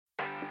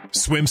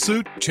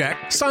Swimsuit? Check.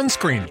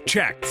 Sunscreen?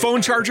 Check. Phone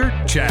charger?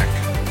 Check.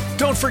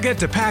 Don't forget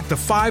to pack the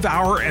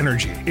 5-Hour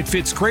Energy. It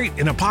fits great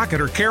in a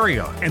pocket or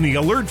carry-on, and the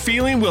alert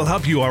feeling will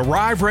help you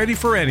arrive ready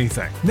for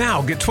anything.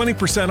 Now get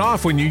 20%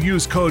 off when you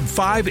use code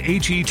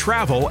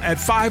 5HETRAVEL at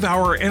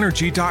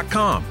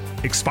 5hourenergy.com.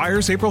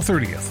 Expires April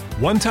 30th.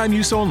 One-time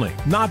use only.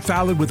 Not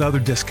valid with other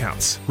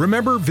discounts.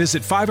 Remember,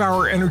 visit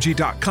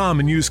 5hourenergy.com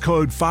and use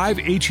code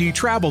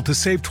 5HETRAVEL to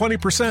save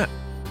 20%.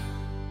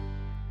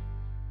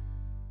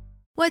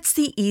 What's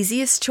the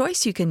easiest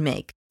choice you can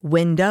make?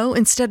 Window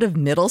instead of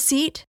middle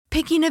seat?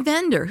 Picking a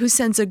vendor who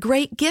sends a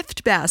great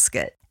gift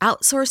basket?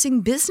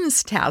 Outsourcing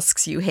business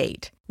tasks you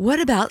hate? What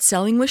about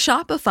selling with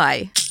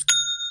Shopify?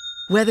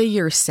 Whether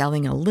you're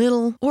selling a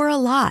little or a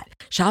lot,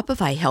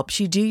 Shopify helps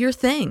you do your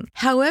thing,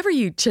 however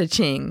you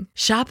cha-ching.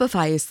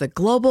 Shopify is the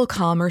global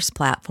commerce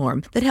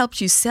platform that helps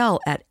you sell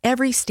at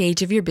every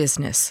stage of your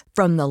business.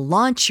 From the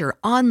launch your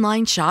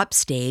online shop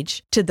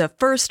stage to the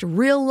first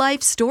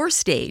real-life store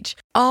stage,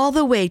 all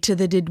the way to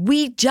the did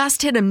we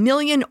just hit a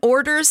million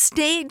orders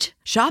stage.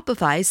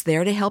 Shopify's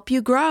there to help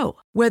you grow.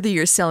 Whether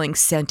you're selling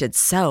scented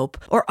soap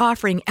or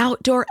offering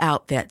outdoor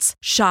outfits,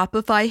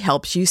 Shopify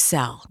helps you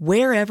sell.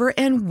 Wherever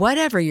and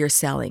whatever you're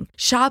selling,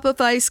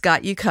 Shopify's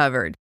got you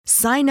covered.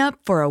 Sign up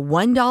for a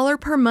 $1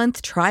 per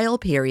month trial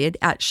period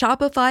at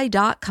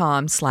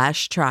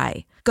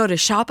shopify.com/try. Go to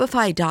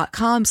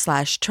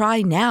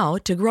shopify.com/try now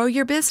to grow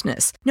your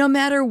business, no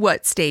matter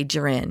what stage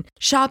you're in.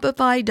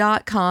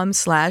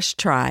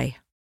 Shopify.com/try.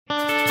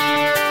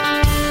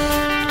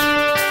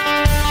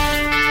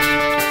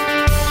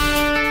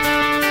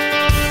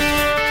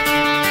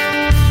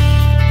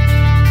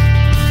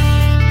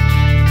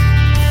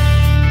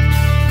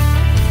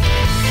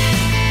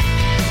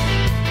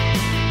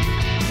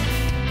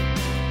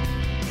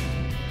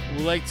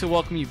 We'd like to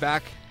welcome you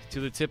back to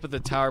the Tip of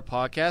the Tower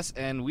podcast,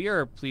 and we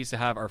are pleased to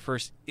have our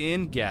first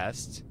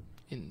in-studio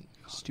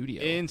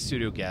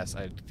guest.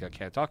 I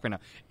can't talk right now.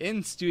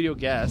 In-studio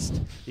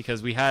guest,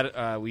 because we had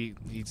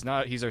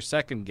he's our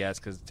second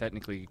guest, because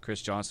technically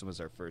Chris Johnson was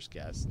our first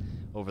guest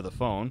over the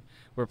phone.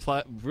 We're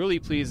really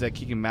pleased that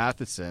Keegan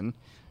Matheson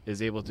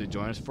is able to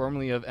join us,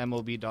 formerly of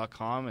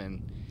MLB.com,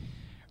 and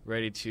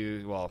ready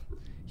to, well,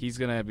 he's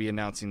going to be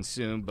announcing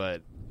soon,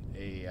 but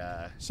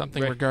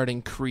something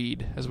regarding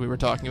Creed, as we were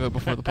talking about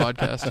before the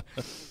podcast.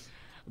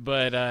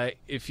 But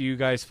if you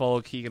guys follow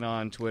Keegan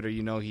on Twitter,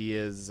 you know he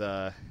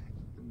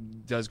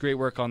does great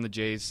work on the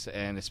Jays,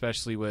 and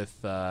especially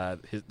with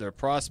their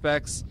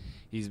prospects.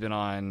 He's been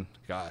on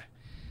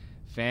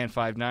Fan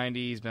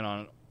 590. He's been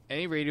on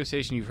any radio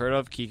station you've heard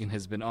of. Keegan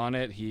has been on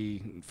it.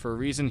 For a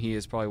reason, he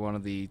is probably one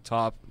of the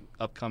top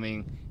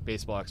upcoming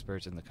baseball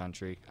experts in the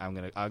country. I'm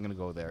gonna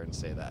go there and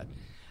say that.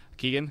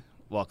 Keegan,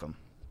 welcome.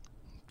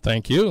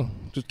 Thank you.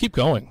 Just keep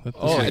going. This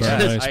is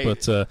very nice.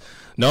 But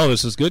no,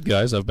 this is good,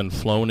 guys. I've been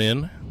flown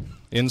in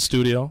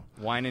studio.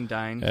 Wine and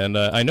dine. And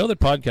I know that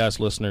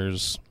podcast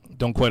listeners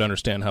don't quite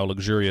understand how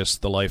luxurious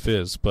the life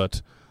is,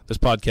 but this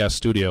podcast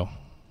studio,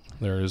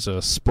 there is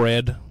a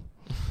spread,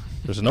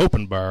 there's an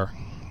open bar.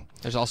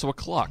 There's also a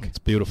clock. It's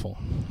beautiful.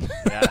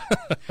 Yeah.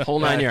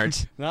 Whole 9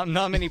 yards. Not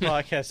many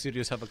podcast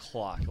studios have a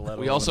clock.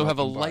 We also have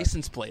a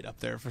license plate up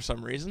there for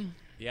some reason.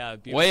 Yeah,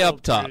 beautiful. Way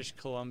up top. British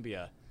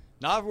Columbia.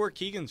 Not where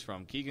Keegan's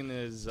from. Keegan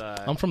is...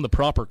 I'm from the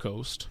proper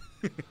coast,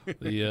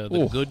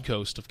 the good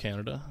coast of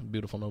Canada,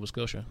 beautiful Nova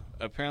Scotia.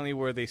 Apparently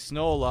where they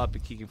snow a lot,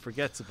 but Keegan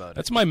forgets about it.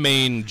 That's my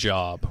main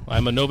job.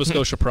 I'm a Nova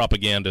Scotia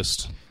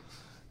propagandist,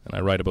 and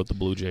I write about the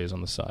Blue Jays on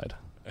the side.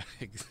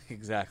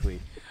 Exactly.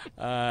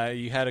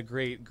 You had a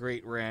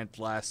great rant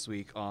last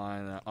week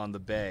on the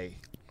Bay,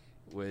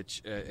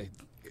 which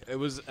it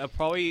was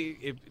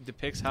it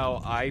depicts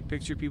how I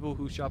picture people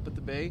who shop at the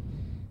Bay.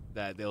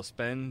 That they'll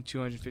spend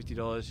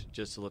 $250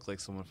 just to look like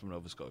someone from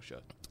Nova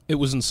Scotia. It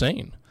was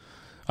insane.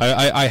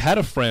 I had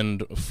a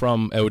friend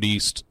from out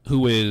east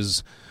who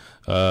is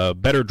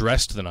better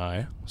dressed than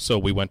I, so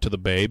we went to the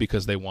Bay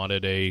because they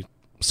wanted a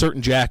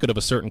certain jacket of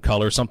a certain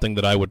color, something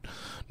that I would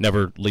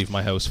never leave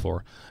my house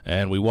for.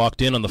 And we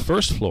walked in on the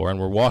first floor, and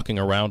we're walking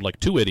around like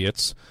two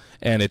idiots,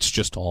 and it's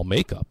just all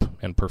makeup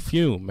and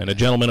perfume. And a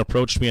gentleman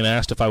approached me and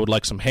asked if I would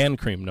like some hand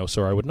cream. No,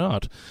 sir, I would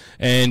not.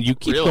 And you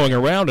keep going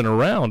around and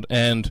around,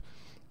 and...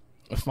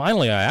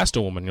 Finally, I asked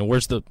a woman,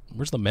 where's the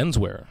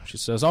menswear? She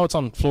says, it's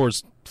on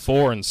floors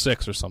 4 and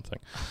 6 or something.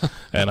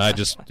 And I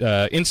just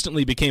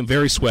instantly became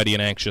very sweaty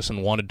and anxious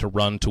and wanted to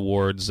run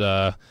towards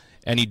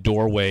any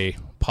doorway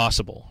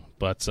possible.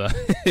 But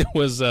it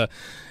was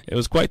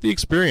quite the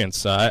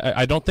experience.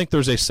 I don't think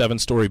there's a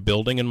 7-story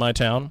building in my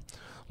town,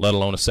 let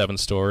alone a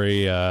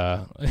 7-story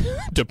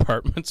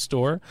department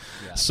store.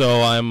 Yeah.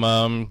 So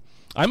I'm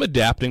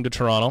adapting to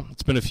Toronto.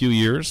 It's been a few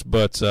years,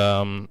 but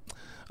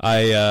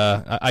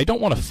I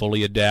don't want to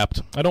fully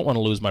adapt. I don't want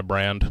to lose my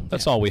brand.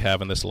 That's all we have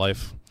in this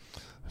life.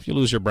 If you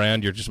lose your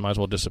brand, you just might as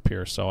well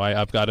disappear. So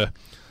I've got to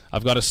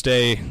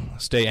stay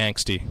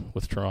angsty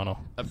with Toronto.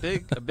 A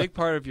big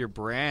part of your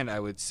brand, I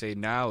would say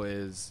now,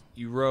 is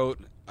you wrote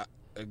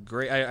a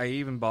great. I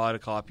even bought a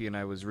copy and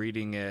I was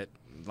reading it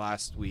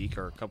last week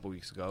or a couple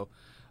weeks ago.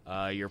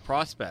 Your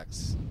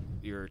prospects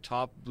your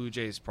top Blue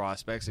Jays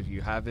prospects. If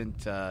you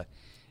haven't, if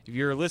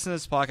you're listening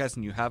to this podcast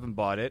and you haven't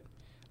bought it,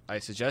 I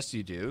suggest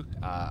you do.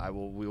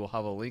 We will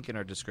have a link in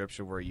our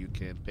description where you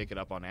can pick it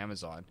up on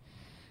Amazon.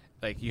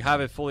 Like, you have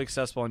it fully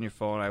accessible on your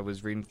phone. I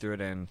was reading through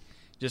it, and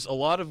just a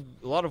lot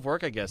of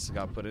work, I guess,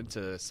 got put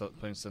into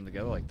putting something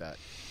together like that.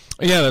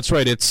 Yeah, that's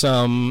right. It's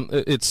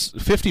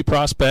 50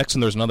 prospects,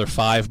 and there's another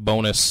 5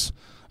 bonus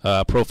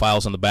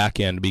profiles on the back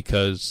end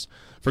because,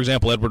 for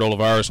example, Edward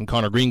Olivares and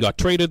Connor Green got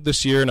traded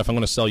this year, and if I'm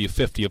going to sell you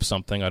 50 of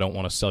something, I don't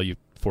want to sell you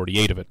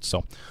 48 of it.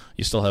 So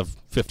you still have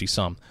 50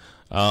 some.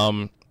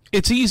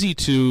 It's easy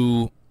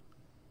to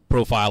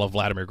profile a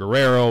Vladimir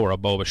Guerrero or a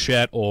Bo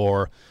Bichette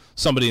or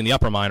somebody in the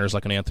upper minors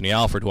like an Anthony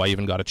Alford, who I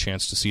even got a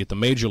chance to see at the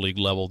major league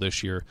level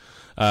this year.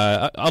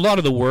 A lot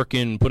of the work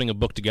in putting a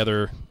book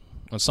together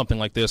on something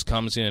like this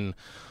comes in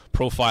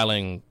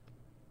profiling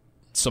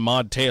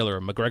Samad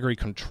Taylor, McGregory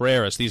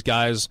Contreras, these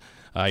guys,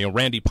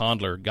 Randy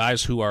Pondler,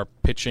 guys who are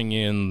pitching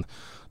in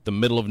the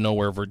middle of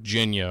nowhere,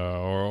 Virginia,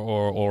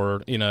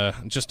 or in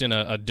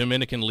a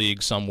Dominican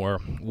league somewhere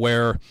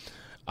where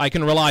I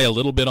can rely a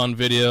little bit on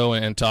video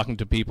and talking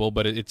to people,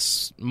 but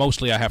it's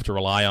mostly I have to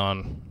rely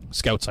on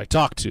scouts I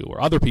talk to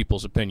or other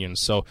people's opinions.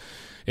 So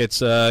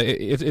it's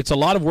a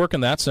lot of work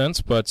in that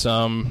sense, but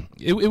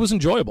it was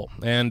enjoyable.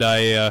 And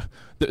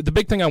the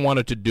big thing I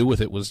wanted to do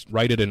with it was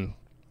write it in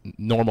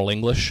normal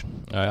English.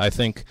 I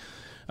think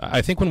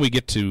when we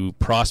get to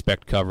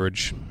prospect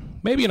coverage,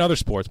 maybe in other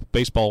sports,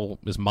 baseball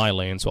is my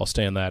lane, so I'll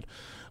stay in that.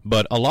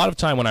 But a lot of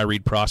time when I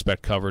read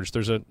prospect coverage,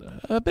 there's a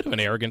bit of an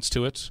arrogance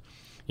to it.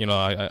 You know,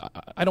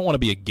 I don't want to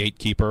be a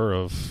gatekeeper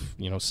of,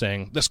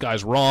 saying, this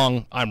guy's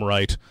wrong, I'm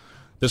right.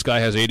 This guy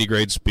has 80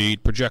 grade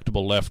speed,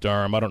 projectable left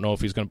arm, I don't know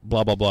if he's going to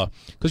blah, blah, blah.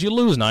 Because you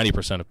lose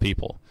 90% of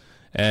people.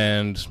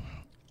 And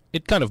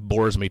it kind of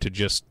bores me to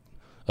just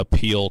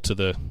appeal to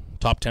the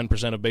top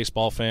 10% of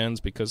baseball fans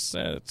because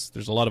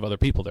there's a lot of other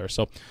people there.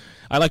 So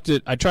I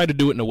tried to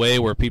do it in a way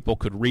where people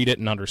could read it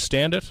and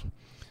understand it.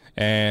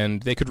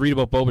 And they could read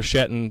about Bo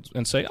Bichette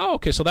and say, oh,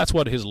 okay, so that's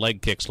what his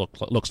leg kicks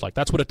looks like.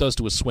 That's what it does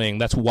to his swing.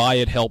 That's why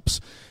it helps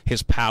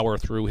his power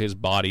through his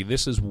body.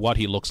 This is what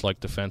he looks like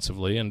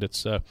defensively. And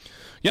it's,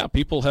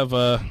 people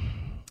have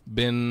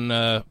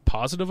been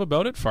positive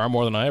about it, far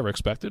more than I ever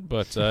expected.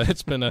 But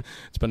it's been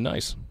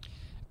nice.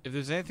 If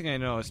there's anything I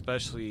know,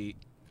 especially,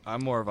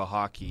 I'm more of a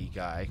hockey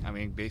guy. I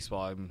mean,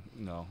 baseball, I'm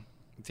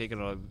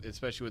taking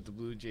especially with the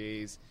Blue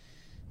Jays,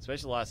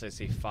 especially the last, I'd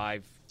say,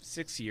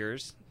 5-6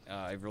 years.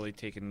 I've really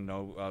taken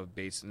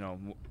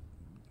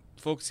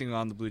focusing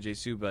on the Blue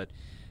Jays too, but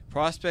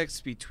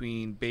prospects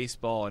between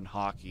baseball and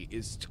hockey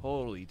is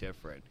totally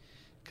different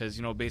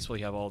because, baseball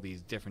you have all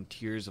these different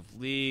tiers of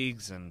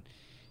leagues and,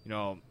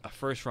 a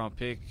first-round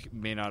pick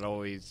may not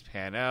always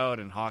pan out,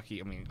 and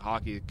hockey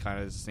kind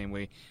of is the same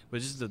way, but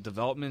just the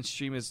development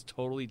stream is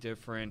totally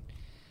different,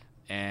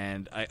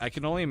 and I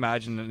can only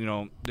imagine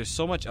that, there's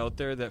so much out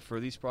there that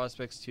for these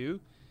prospects too,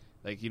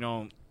 like,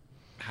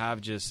 have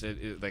just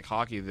like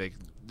hockey, like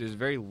there's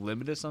very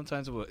limited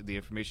sometimes of the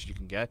information you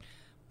can get,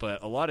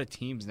 but a lot of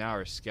teams now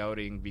are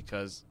scouting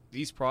because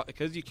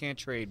because you can't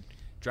trade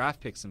draft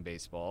picks in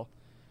baseball,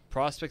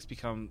 prospects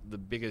become the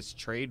biggest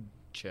trade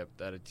chip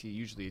that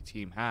usually a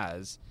team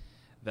has,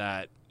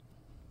 that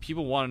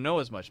people want to know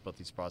as much about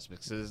these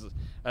prospects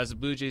as the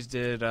Blue Jays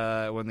did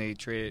when they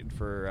traded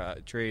for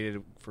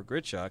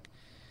Grichuk.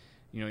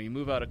 You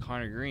move out of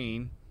Connor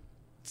Green,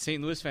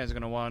 St. Louis fans are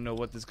going to want to know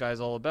what this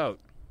guy's all about.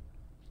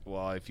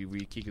 Well, if you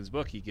read Keegan's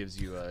book, he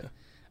gives you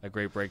a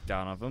great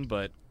breakdown of him.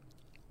 But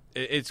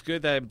it's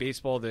good that in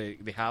baseball they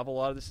have a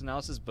lot of this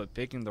analysis, but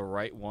picking the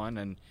right one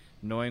and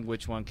knowing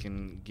which one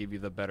can give you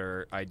the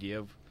better idea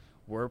of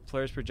where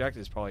players project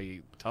is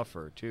probably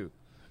tougher, too.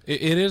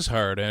 It is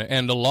hard.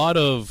 And a lot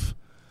of...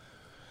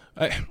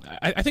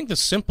 I think the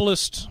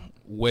simplest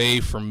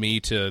way for me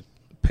to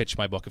pitch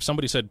my book, if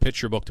somebody said,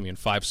 pitch your book to me in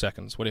 5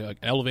 seconds, what do you like,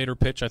 elevator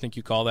pitch, I think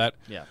you call that?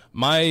 Yeah.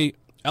 My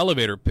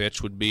elevator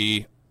pitch would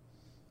be,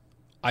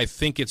 I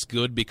think it's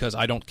good because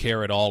I don't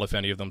care at all if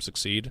any of them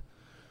succeed.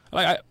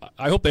 I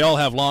hope they all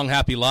have long,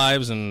 happy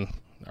lives and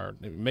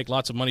make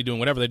lots of money doing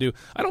whatever they do.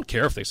 I don't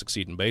care if they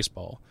succeed in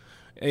baseball.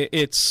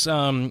 It's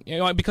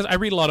because I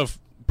read a lot of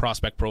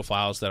prospect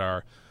profiles that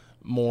are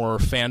more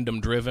fandom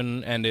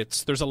driven, and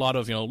there's a lot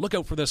of look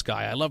out for this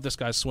guy. I love this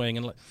guy's swing,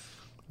 and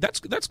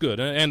that's good.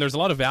 And there's a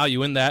lot of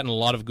value in that and a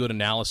lot of good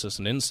analysis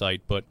and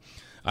insight. But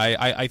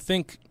I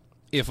think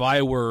if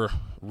I were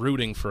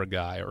rooting for a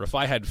guy or if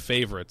I had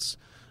favorites,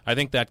 I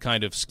think that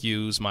kind of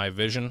skews my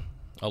vision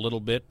a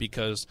little bit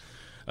because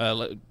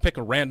pick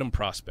a random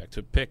prospect.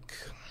 Pick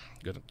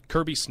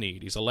Kirby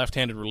Snead. He's a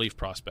left-handed relief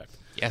prospect.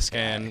 Yes, guy.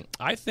 And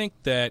I think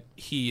that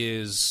he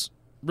is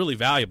really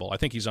valuable. I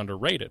think he's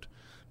underrated.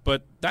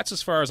 But that's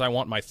as far as I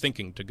want my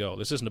thinking to go.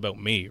 This isn't about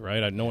me,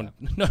 right?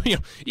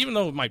 Even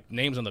though my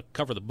name's on the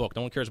cover of the book,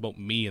 no one cares about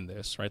me in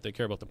this, right? They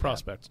care about the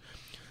prospects.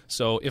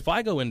 So if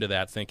I go into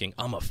that thinking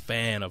I'm a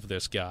fan of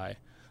this guy,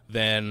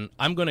 then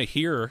I'm going to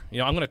hear,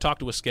 I'm going to talk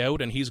to a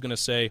scout, and he's going to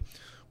say,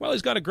 well,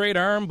 he's got a great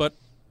arm, but,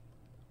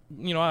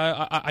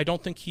 I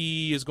don't think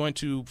he is going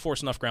to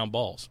force enough ground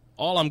balls.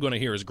 all I'm going to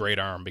hear is great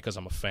arm because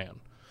I'm a fan,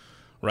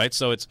 right?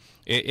 So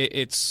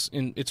it's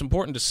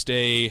important to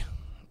stay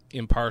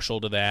impartial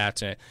to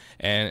that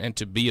and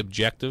to be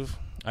objective,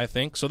 I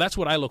think. So that's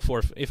what I look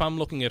for if I'm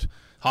looking at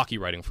hockey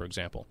writing, for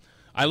example.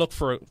 I look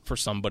for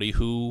somebody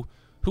who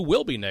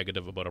will be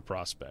negative about a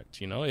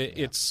prospect.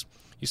 It's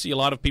you see a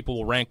lot of people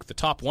will rank the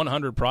top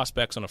 100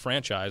 prospects on a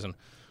franchise, and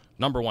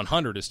number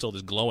 100 is still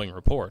this glowing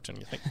report, and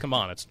you think, come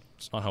on, it's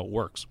not how it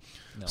works.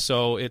 No.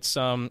 So it's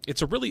a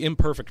really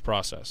imperfect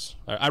process.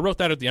 I wrote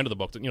that at the end of the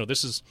book, that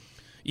this is,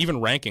 even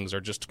rankings are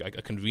just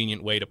a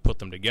convenient way to put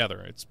them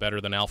together. It's better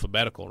than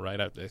alphabetical, right?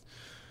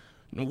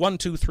 1,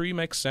 2, 3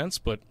 makes sense,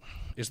 but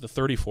is the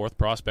 34th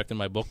prospect in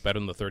my book better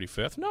than the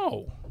 35th?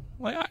 No.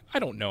 I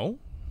don't know.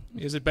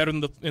 Is it better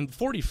than the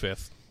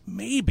 45th?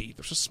 Maybe.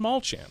 There's a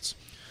small chance,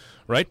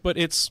 right? But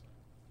it's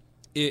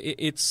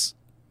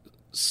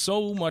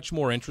so much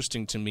more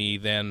interesting to me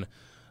than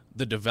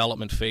the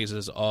development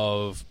phases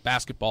of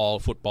basketball,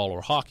 football,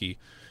 or hockey,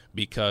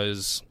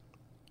 because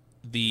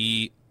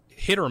the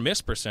hit or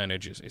miss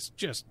percentage is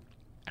just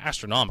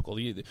astronomical.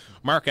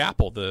 Mark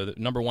Apple, the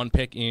number 1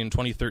 pick in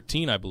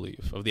 2013, I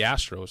believe, of the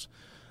Astros,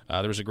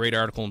 there was a great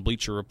article in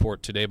Bleacher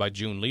Report today by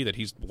June Lee that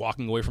he's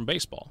walking away from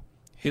baseball.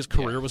 His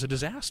career was a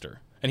disaster,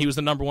 and he was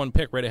the number 1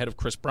 pick right ahead of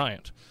Chris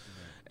Bryant.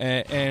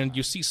 And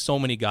you see so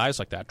many guys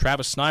like that.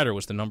 Travis Snyder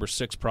was the number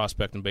 6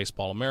 prospect in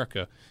Baseball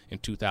America in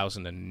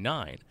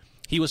 2009.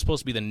 He was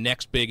supposed to be the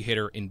next big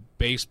hitter in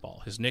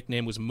baseball. His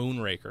nickname was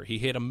Moonraker. He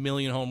hit 1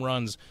 million home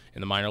runs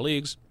in the minor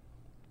leagues.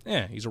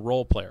 He's a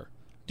role player.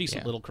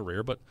 Decent little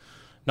career, but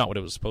not what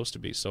it was supposed to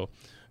be. So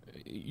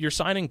you're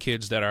signing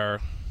kids that are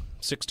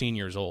 16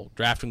 years old,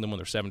 drafting them when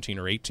they're 17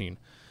 or 18,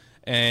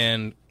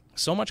 and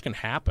so much can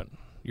happen.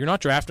 You're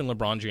not drafting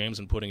LeBron James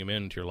and putting him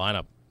into your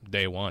lineup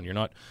day one. You're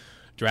not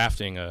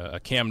drafting a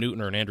Cam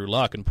Newton or an Andrew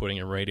Luck and putting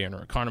him right in,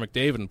 or a Connor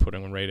McDavid and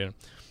putting him right in.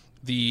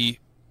 The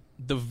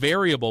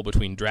variable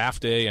between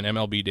draft day and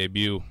MLB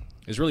debut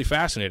is really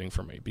fascinating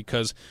for me,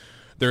 because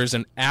there is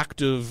an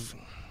active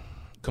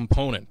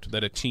component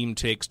that a team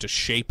takes to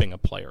shaping a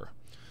player.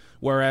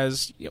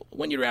 Whereas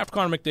when you draft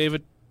Connor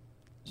McDavid,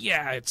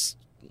 it's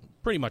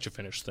pretty much a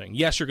finished thing.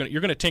 Yes, you're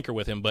going to tinker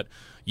with him, but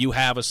you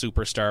have a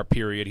superstar,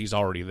 period. He's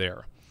already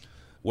there.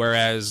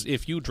 Whereas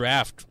if you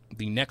draft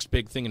the next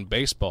big thing in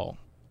baseball,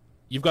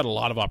 you've got a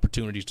lot of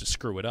opportunities to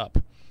screw it up.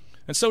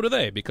 And so do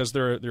they, because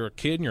they're a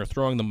kid and you're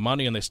throwing them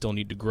money and they still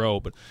need to grow.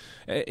 But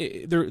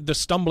the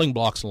stumbling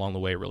blocks along the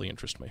way really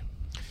interest me.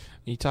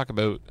 You talk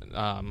about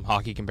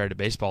hockey compared to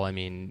baseball. I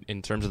mean,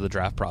 in terms of the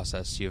draft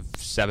process, you have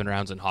 7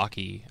 rounds in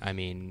hockey. I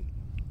mean,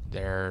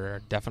 there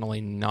are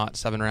definitely not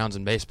 7 rounds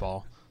in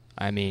baseball.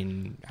 I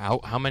mean,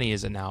 how many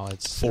is it now?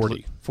 It's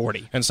 40.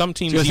 40. And some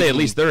teams say at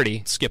least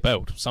 30. Skip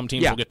out. Some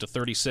teams will get to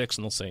 36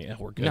 and they'll say,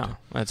 we're good. No,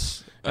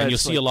 and you'll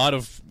see a lot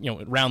of,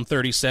 round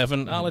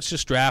 37, let's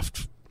just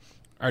draft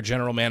our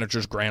general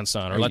manager's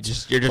grandson, or you're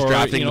just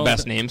drafting the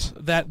best names.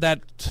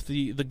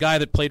 The guy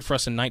that played for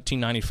us in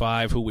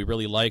 1995, who we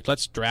really liked,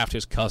 let's draft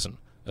his cousin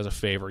as a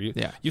favor.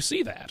 You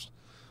see that,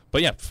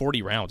 but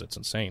 40 rounds, it's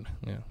insane.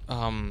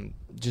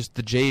 Just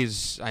the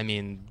Jays. I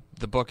mean,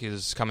 the book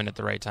is coming at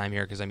the right time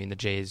here, because the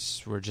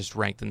Jays were just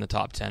ranked in the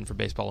top 10 for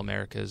Baseball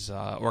America's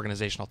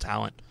organizational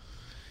talent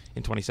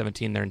in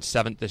 2017. They're in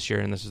 7th this year,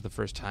 and this is the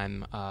first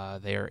time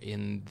they are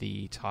in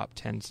the top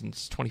 10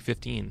 since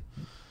 2015.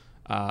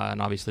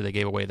 And obviously they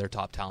gave away their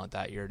top talent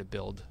that year to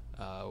build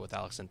with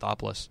Alex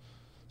Anthopoulos.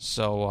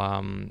 So,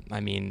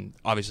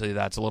 obviously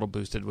that's a little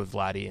boosted with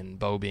Vladdy and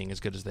Bo being as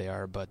good as they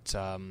are. But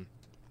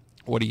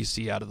what do you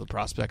see out of the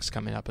prospects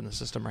coming up in the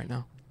system right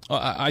now?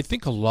 I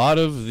think a lot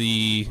of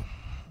the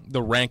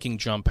ranking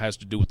jump has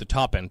to do with the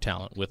top-end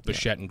talent, with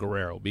Bichette and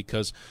Guerrero.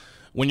 Because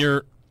when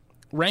you're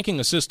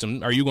ranking a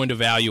system, are you going to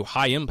value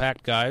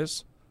high-impact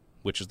guys,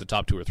 which is the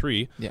top 2 or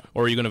 3,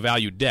 or are you going to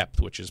value depth,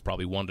 which is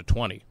probably 1 to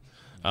 20?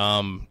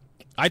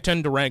 I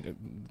tend to rank,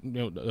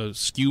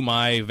 skew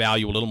my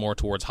value a little more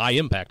towards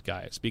high-impact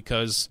guys,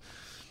 because,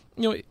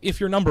 if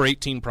your number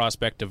 18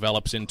 prospect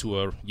develops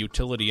into a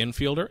utility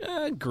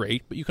infielder,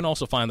 great, but you can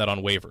also find that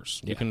on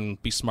waivers. You can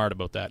be smart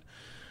about that.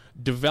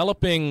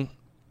 Developing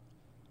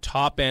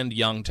top-end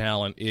young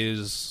talent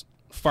is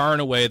far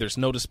and away, there's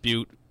no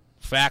dispute,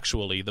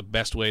 factually, the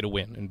best way to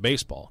win in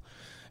baseball.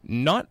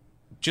 Not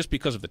just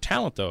because of the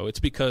talent, though. It's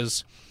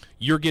because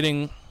you're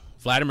getting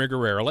Vladimir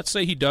Guerrero. Let's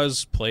say he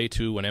does play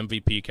to an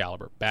MVP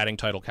caliber, batting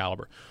title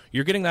caliber.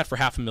 You're getting that for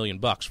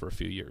 $500,000 for a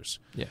few years.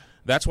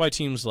 That's why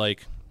teams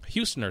like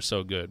Houston are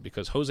so good,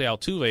 because Jose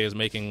Altuve is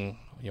making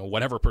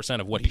whatever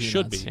percent of what he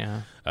should be.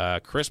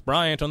 Chris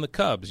Bryant on the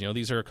Cubs.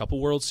 These are a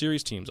couple World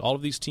Series teams. All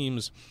of these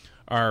teams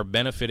are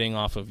benefiting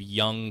off of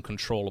young,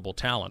 controllable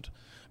talent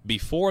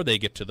before they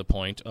get to the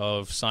point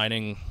of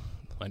signing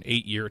an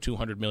 8-year,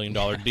 $200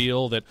 million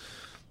deal that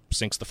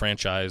sinks the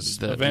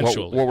franchise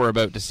eventually. What we're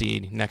about to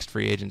see next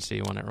free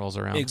agency when it rolls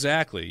around.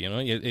 Exactly.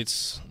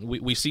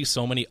 We see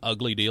so many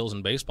ugly deals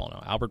in baseball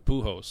now. Albert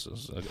Pujols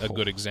is a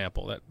good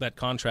example. That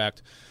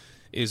contract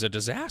is a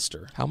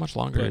disaster. How much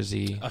longer is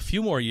he? A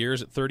few more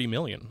years at $30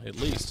 million, at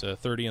least.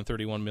 30 and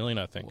 $31 million,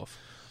 I think.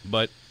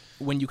 But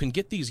when you can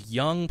get these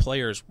young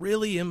players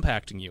really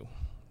impacting you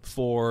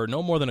for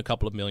no more than a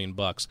couple of $1 million,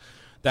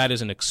 that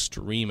is an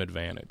extreme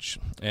advantage.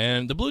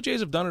 And the Blue Jays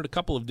have done it a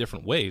couple of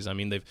different ways. I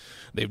mean,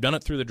 they've done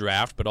it through the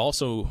draft, but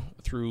also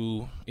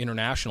through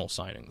international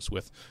signings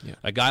with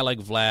a guy like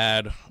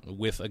Vlad,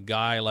 with a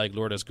guy like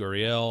Lourdes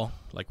Gurriel,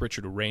 like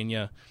Richard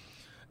Urena.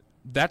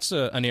 That's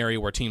an area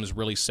where teams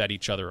really set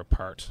each other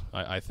apart.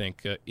 I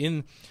think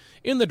in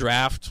the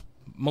draft,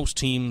 most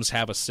teams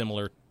have a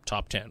similar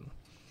top 10.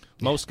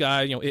 Most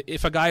guys,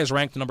 if a guy is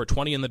ranked number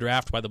 20 in the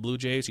draft by the Blue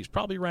Jays, he's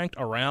probably ranked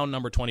around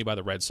number 20 by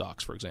the Red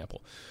Sox, for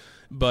example.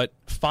 But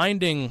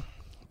finding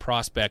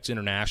prospects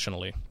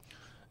internationally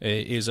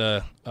is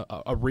a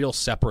real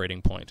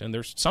separating point. And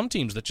there's some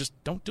teams that just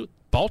don't do it.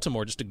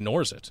 Baltimore just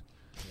ignores it.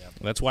 Yeah.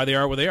 That's why they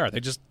are where they are.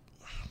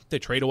 They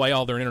trade away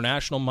all their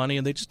international money,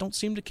 and they just don't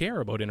seem to care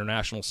about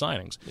international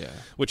signings,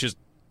 which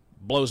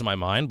blows my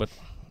mind, but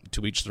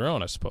to each their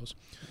own, I suppose.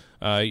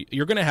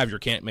 You're going to have your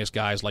can't-miss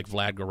guys like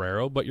Vlad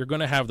Guerrero, but you're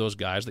going to have those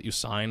guys that you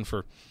sign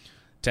for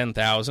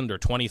 $10,000 or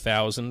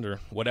 $20,000 or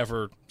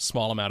whatever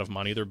small amount of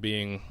money they're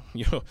being,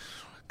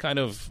 kind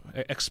of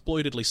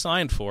exploitedly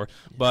signed for.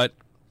 But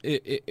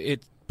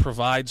it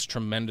provides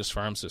tremendous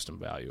farm system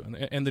value,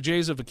 and the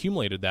Jays have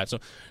accumulated that. So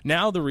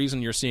now the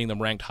reason you're seeing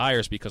them ranked higher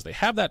is because they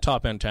have that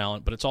top-end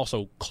talent, but it's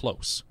also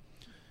close.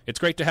 It's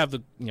great to have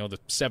the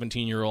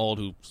 17-year-old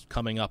who's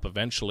coming up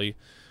eventually.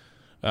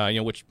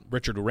 Which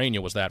Richard Urena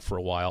was that for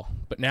a while.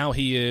 But now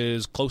he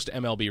is close to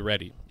MLB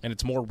ready, and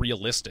it's more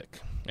realistic.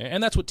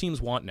 And that's what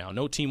teams want now.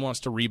 No team wants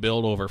to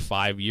rebuild over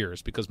 5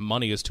 years because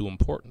money is too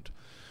important.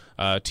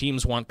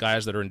 Teams want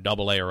guys that are in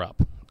AA or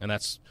up, and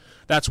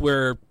that's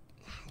where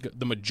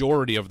the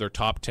majority of their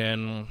top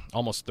 10,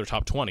 almost their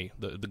top 20,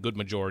 the good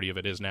majority of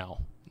it is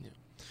now. Yeah.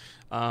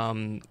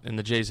 And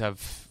the Jays have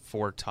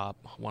 4 top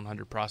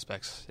 100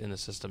 prospects in the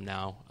system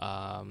now.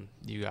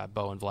 You got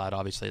Bo and Vlad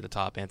obviously at the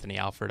top. Anthony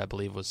Alford, I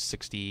believe, was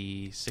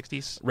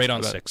 60s? Right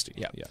on 60.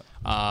 Yeah.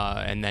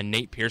 And then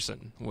Nate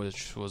Pearson,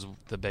 which was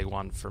the big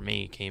one for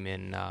me, came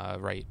in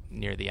right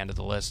near the end of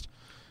the list.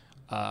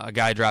 A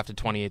guy drafted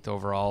 28th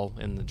overall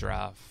in the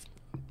draft,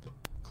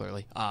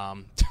 clearly.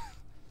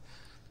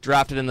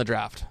 Drafted in the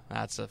draft.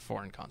 That's a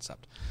foreign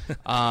concept.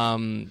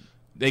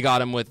 They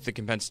got him with the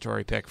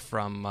compensatory pick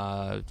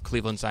from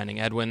Cleveland signing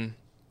Edwin.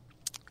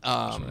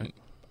 Right.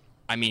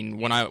 I mean,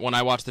 when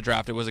I watched the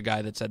draft, it was a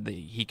guy that said that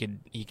he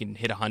can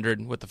hit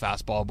 100 with the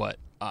fastball, but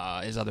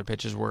his other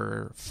pitches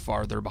were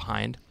farther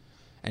behind,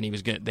 and he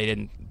was good. They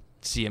didn't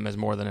see him as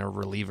more than a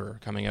reliever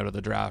coming out of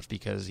the draft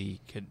because he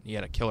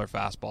had a killer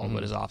fastball,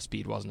 but his off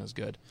speed wasn't as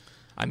good.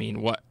 I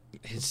mean, what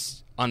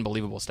his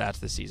unbelievable stats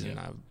this season!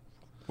 Yeah.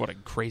 What a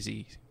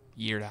crazy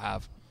year to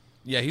have.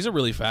 Yeah, he's a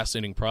really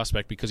fascinating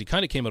prospect because he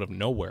kind of came out of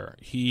nowhere.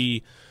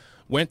 He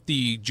went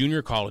the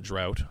junior college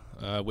route,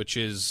 which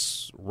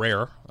is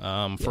rare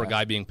for a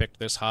guy being picked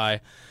this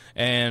high,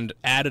 and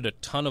added a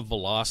ton of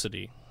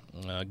velocity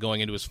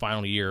going into his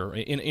final year.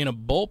 In a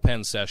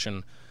bullpen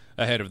session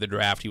ahead of the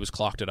draft, he was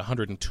clocked at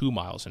 102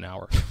 miles an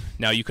hour.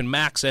 Now, you can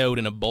max out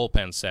in a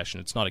bullpen session.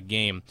 It's not a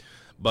game,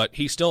 but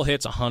he still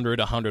hits 100,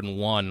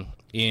 101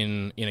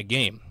 in a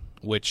game,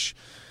 which,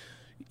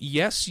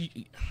 yes,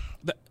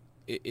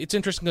 it's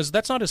interesting because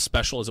that's not as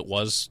special as it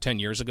was 10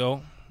 years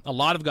ago. A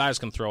lot of guys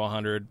can throw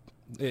 100.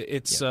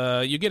 It's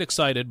you get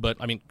excited, but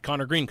I mean,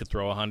 Connor Green could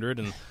throw 100,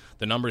 and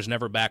the numbers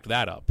never backed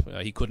that up.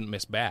 He couldn't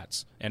miss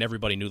bats, and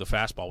everybody knew the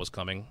fastball was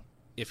coming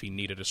if he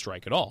needed a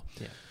strike at all.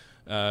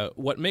 Yeah.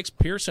 What makes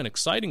Pearson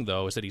exciting,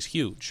 though, is that he's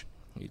huge.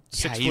 He's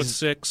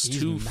 6'6",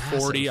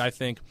 240, massive. I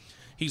think.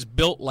 He's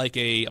built like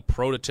a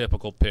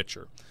prototypical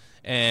pitcher,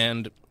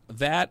 and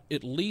that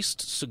at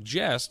least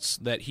suggests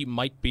that he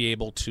might be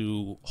able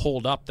to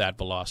hold up that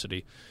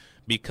velocity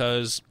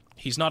because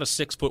he's not a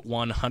 6'1",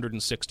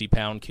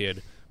 160-pound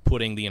kid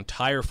putting the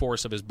entire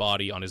force of his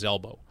body on his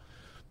elbow.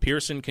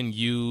 Pearson can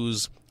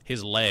use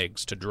his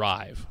legs to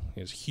drive,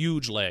 his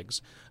huge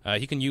legs.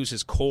 He can use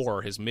his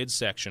core, his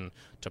midsection,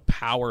 to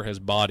power his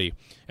body,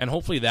 and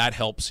hopefully that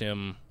helps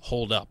him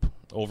hold up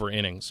over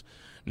innings.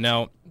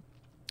 Now,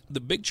 the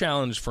big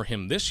challenge for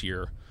him this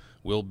year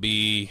will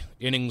be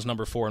innings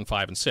number 4 and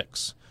 5 and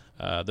 6.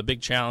 The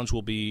big challenge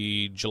will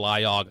be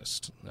July,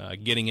 August,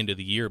 getting into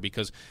the year,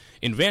 because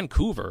in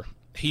Vancouver,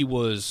 he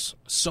was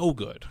so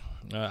good.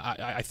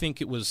 I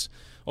think it was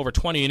over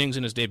 20 innings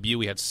in his debut.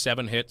 He had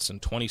 7 hits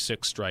and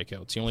 26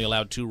 strikeouts. He only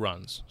allowed 2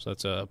 runs, so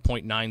that's a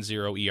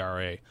 .90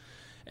 ERA.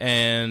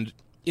 And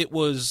it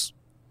was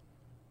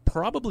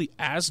probably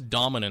as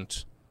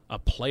dominant a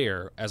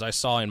player as I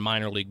saw in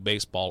minor league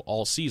baseball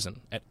all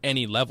season at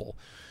any level,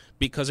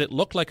 because it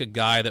looked like a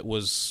guy that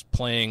was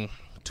playing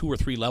 2 or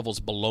 3 levels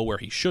below where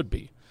he should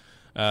be.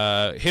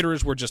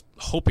 Hitters were just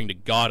hoping to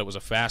God it was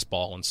a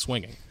fastball and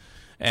swinging.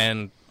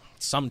 And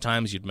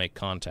sometimes you'd make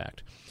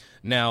contact.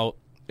 Now,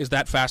 is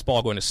that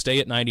fastball going to stay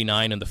at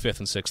 99 in the 5th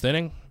and 6th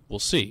inning? We'll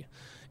see.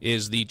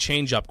 Is the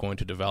changeup going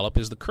to develop?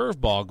 Is the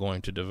curveball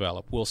going to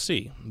develop? We'll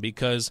see.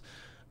 Because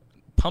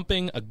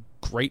pumping a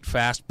great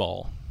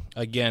fastball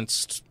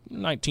against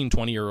 19,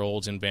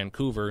 20-year-olds in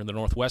Vancouver in the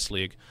Northwest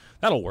League,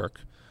 that'll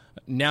work.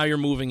 Now you're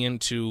moving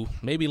into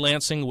maybe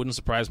Lansing. Wouldn't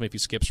surprise me if he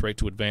skips right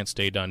to Advanced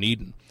A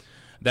Dunedin.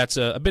 That's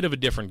a bit of a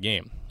different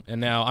game. And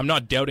now I'm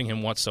not doubting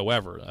him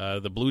whatsoever.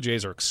 The Blue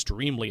Jays are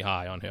extremely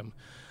high on him.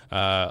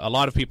 A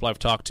lot of people I've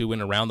talked to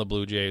in and around the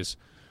Blue Jays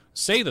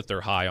say that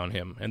they're high on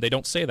him, and they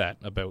don't say that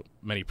about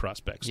many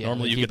prospects. Yeah,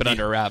 normally, you keep get it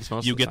under wraps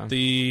most you of the get time.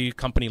 the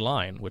company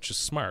line, which is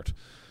smart.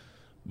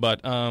 But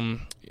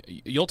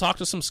you'll talk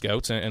to some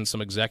scouts and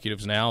some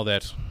executives now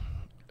that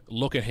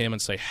look at him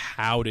and say,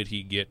 "How did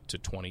he get to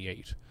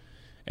 28?"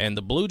 And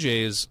the Blue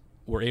Jays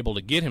were able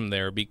to get him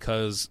there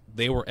because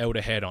they were out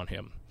ahead on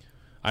him.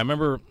 I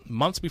remember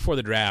months before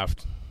the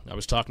draft, I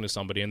was talking to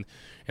somebody, and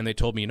they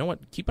told me, you know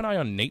what, keep an eye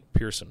on Nate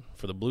Pearson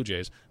for the Blue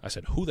Jays. I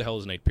said, who the hell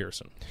is Nate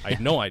Pearson? I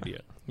had no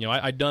idea.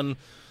 I'd done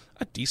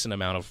a decent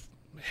amount of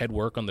head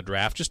work on the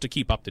draft just to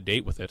keep up to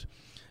date with it.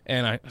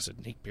 And I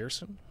said, Nate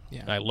Pearson?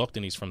 Yeah. And I looked,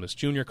 and he's from this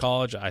junior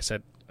college. I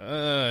said,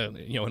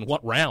 in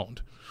what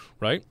round,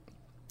 right?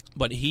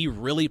 But he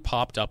really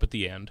popped up at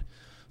the end.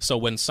 So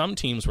when some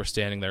teams were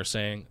standing there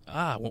saying,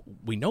 well,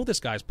 we know this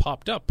guy's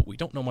popped up, but we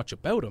don't know much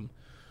about him,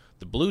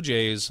 the Blue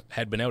Jays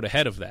had been out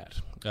ahead of that.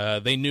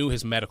 They knew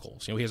his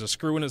medicals. He has a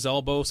screw in his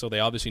elbow, so they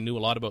obviously knew a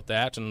lot about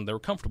that, and they were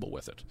comfortable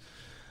with it.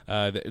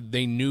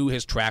 They knew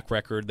his track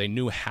record. They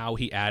knew how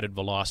he added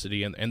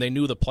velocity, and they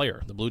knew the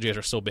player. The Blue Jays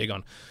are so big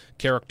on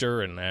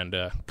character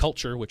and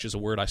culture, which is a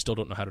word I still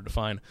don't know how to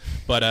define.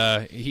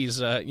 But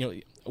he's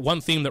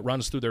one theme that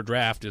runs through their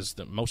draft is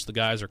that most of the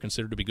guys are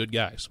considered to be good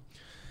guys,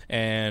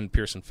 and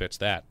Pearson fits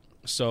that.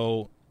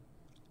 So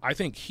I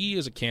think he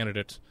is a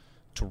candidate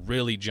to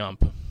really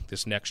jump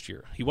this next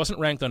year. He wasn't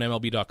ranked on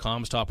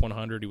MLB.com's top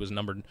 100. He was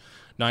numbered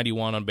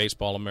 91 on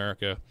Baseball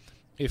America.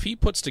 If he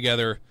puts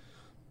together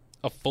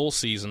a full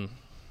season,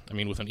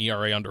 with an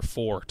ERA under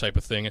 4 type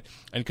of thing,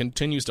 and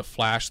continues to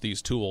flash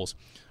these tools,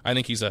 I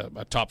think he's a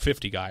top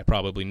 50 guy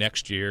probably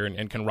next year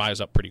and can rise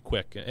up pretty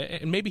quick.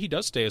 And maybe he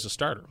does stay as a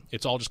starter.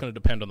 It's all just going to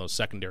depend on those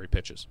secondary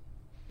pitches.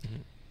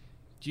 Mm-hmm.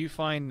 Do you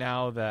find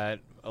now that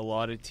a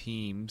lot of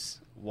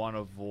teams want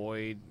to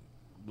avoid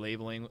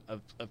labeling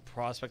a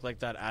prospect like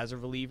that as a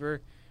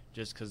reliever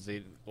just because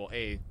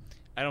I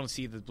don't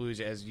see the Blues,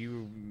 as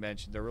you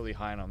mentioned, they're really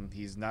high on him.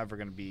 He's never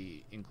going to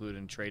be included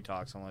in trade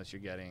talks unless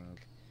you're getting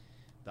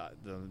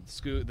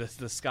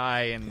the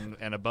sky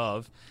and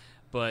above.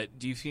 But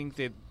do you think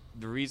that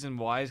the reason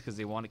why is because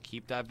they want to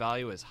keep that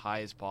value as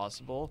high as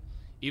possible,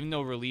 even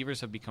though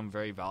relievers have become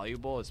very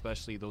valuable,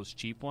 especially those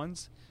cheap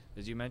ones,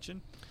 as you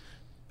mentioned?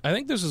 I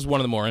think this is one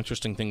of the more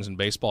interesting things in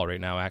baseball right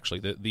now,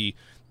 actually, the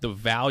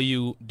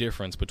value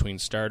difference between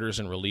starters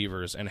and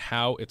relievers and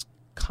how it's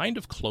kind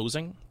of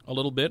closing a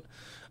little bit.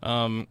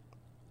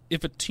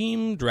 If a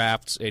team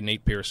drafts a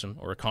Nate Pearson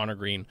or a Connor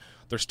Green,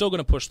 they're still going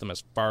to push them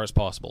as far as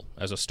possible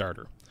as a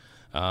starter.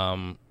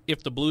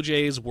 If the Blue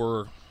Jays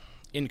were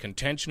in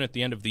contention at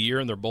the end of the year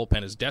and their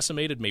bullpen is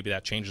decimated, maybe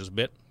that changes a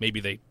bit. Maybe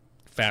they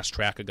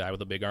fast-track a guy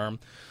with a big arm.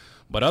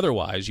 But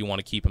otherwise, you want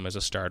to keep him as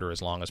a starter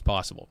as long as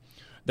possible.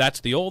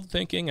 That's the old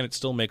thinking, and it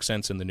still makes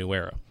sense in the new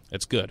era.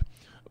 It's good.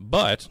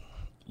 But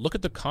look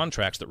at the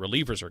contracts that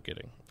relievers are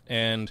getting.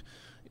 And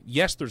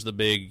yes, there's the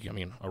big,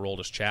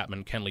 Aroldis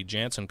Chapman, Kenley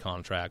Jansen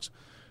contracts,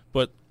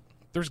 but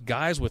there's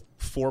guys with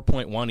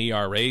 4.1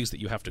 ERAs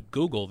that you have to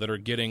Google that are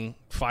getting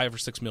 $5 or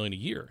 $6 million a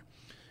year.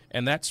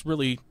 And that's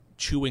really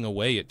chewing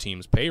away at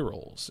teams'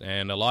 payrolls.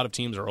 And a lot of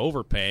teams are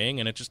overpaying,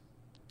 and it's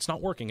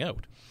not working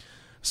out.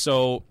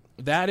 So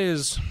that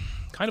is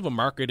kind of a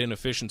market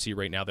inefficiency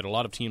right now that a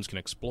lot of teams can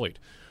exploit.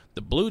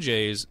 The Blue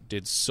Jays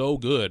did so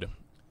good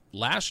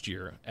last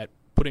year at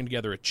putting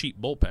together a cheap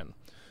bullpen.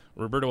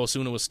 Roberto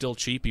Osuna was still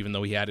cheap, even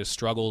though he had his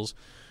struggles.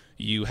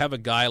 You have a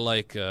guy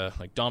like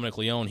Dominic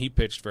Leone, he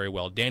pitched very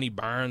well. Danny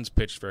Barnes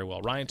pitched very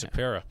well. Ryan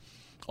Tepera.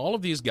 All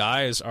of these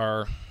guys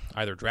are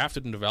either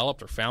drafted and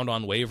developed or found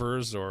on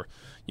waivers or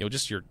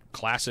just your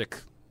classic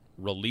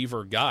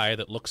reliever guy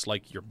that looks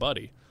like your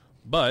buddy.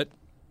 But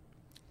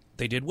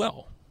they did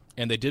well,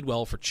 and they did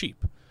well for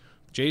cheap.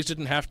 Jays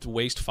didn't have to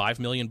waste $5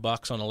 million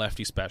on a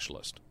lefty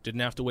specialist.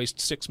 Didn't have to waste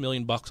 $6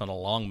 million on a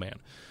long man,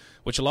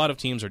 which a lot of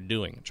teams are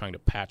doing, trying to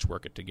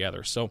patchwork it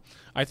together. So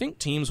I think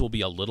teams will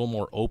be a little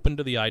more open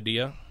to the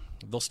idea.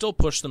 They'll still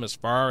push them as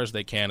far as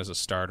they can as a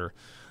starter,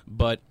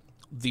 but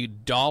the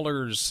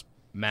dollars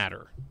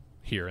matter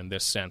here in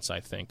this sense, I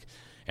think.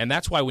 And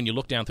that's why when you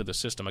look down through the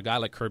system, a guy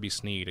like Kirby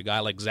Snead, a guy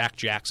like Zach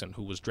Jackson,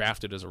 who was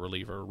drafted as a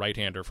reliever, a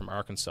right-hander from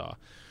Arkansas,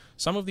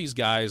 some of these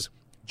guys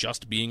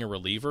just being a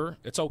reliever,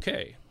 it's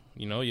okay.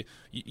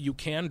 You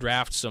can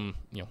draft some,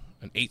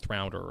 an 8th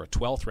rounder or a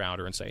 12th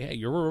rounder and say, hey,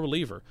 you're a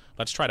reliever.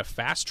 Let's try to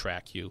fast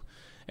track you.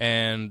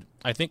 And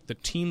I think the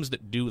teams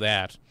that do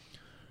that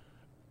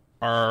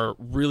are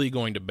really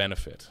going to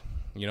benefit.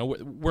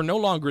 We're no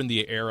longer in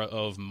the era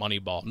of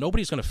Moneyball.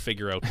 Nobody's going to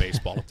figure out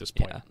baseball at this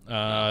point.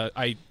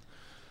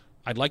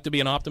 I'd like to be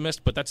an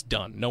optimist, but that's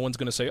done. No one's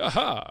going to say,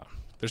 aha.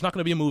 There's not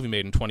going to be a movie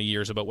made in 20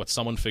 years about what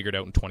someone figured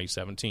out in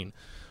 2017.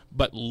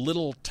 But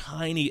little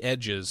tiny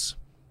edges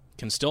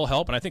can still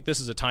help, and I think this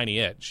is a tiny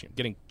edge,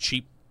 getting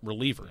cheap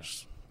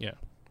relievers. Yeah.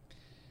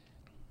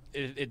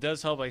 It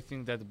does help, I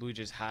think, that the Blue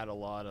Jays had a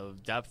lot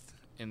of depth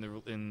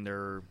in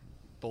their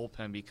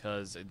bullpen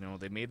because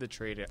they made the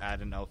trade to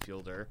add an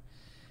outfielder.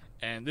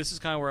 And this is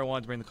kind of where I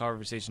wanted to bring the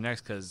conversation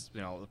next because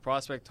the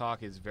prospect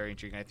talk is very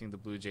intriguing. I think the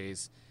Blue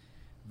Jays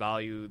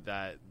value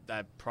that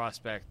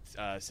prospect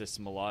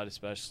system a lot,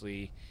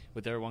 especially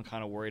with everyone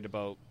kind of worried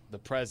about the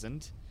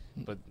present.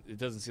 But it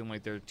doesn't seem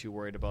like they're too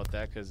worried about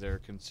that because they're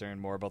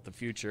concerned more about the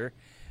future.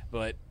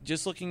 But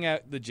just looking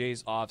at the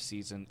Jays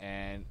offseason,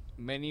 and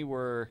many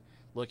were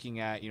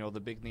looking at the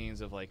big names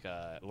of like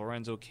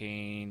Lorenzo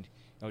Cain,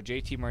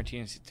 JT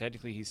Martinez.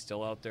 Technically, he's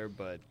still out there,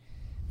 but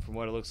from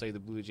what it looks like, the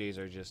Blue Jays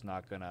are just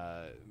not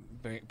gonna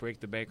break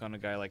the bank on a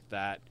guy like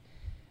that.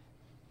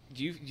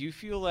 Do you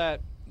feel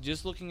that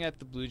just looking at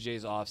the Blue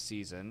Jays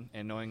offseason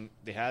and knowing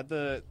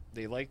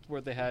they liked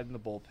what they had in the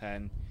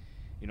bullpen,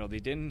 they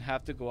didn't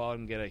have to go out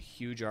and get a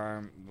huge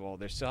arm. Well,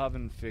 they still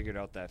haven't figured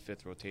out that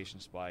fifth rotation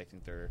spot. I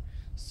think they're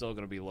still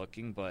going to be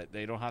looking, but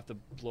they don't have to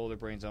blow their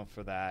brains out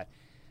for that.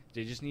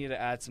 They just need to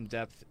add some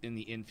depth in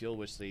the infield,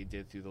 which they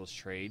did through those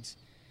trades.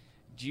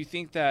 Do you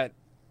think that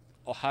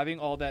having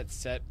all that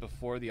set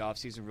before the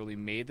offseason really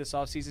made this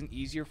offseason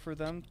easier for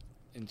them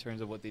in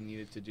terms of what they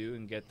needed to do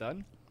and get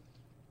done?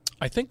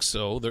 I think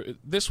so.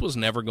 This was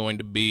never going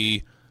to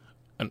be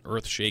an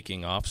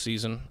earth-shaking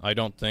offseason, I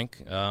don't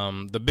think.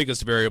 The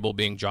biggest variable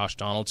being Josh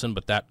Donaldson,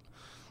 but that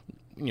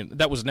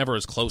was never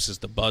as close as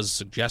the buzz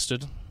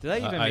suggested. Did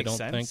that even make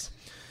sense?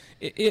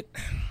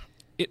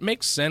 It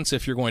makes sense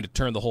if you're going to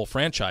turn the whole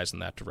franchise in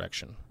that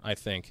direction, I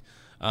think.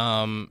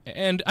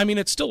 And I mean,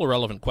 it's still a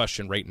relevant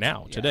question right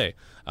now, today.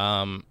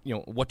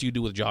 What do you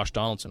do with Josh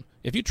Donaldson?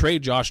 If you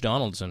trade Josh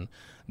Donaldson,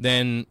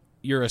 then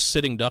you're a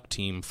sitting duck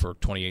team for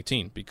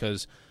 2018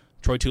 because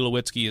Troy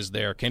Tulowitzki is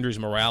there, Kendrys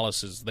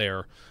Morales is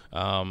there,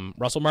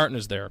 Russell Martin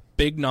is there.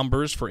 Big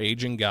numbers for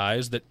aging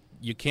guys that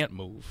you can't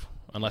move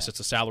unless it's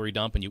a salary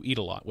dump and you eat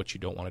a lot, which you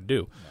don't want to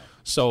do. No.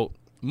 So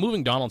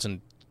moving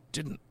Donaldson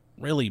didn't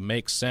really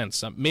make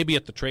sense. Maybe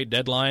at the trade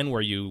deadline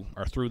where you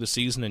are through the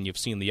season and you've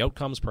seen the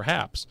outcomes,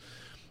 perhaps.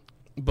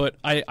 But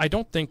I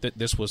don't think that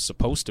this was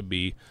supposed to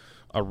be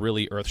a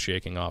really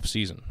earth-shaking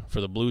offseason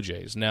for the Blue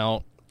Jays.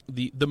 Now,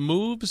 the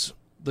moves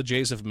the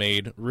Jays have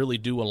made really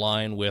do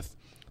align with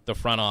the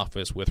front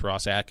office, with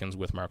Ross Atkins,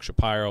 with Mark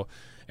Shapiro,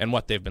 and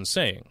what they've been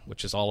saying,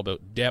 which is all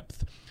about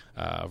depth.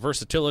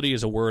 Versatility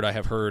is a word I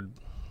have heard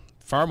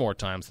far more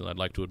times than I'd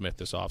like to admit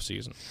this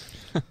offseason.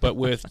 But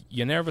with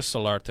Yenervis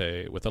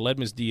Solarte, with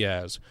Aledmys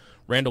Diaz,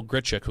 Randall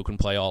Grichuk, who can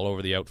play all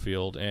over the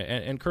outfield,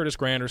 and Curtis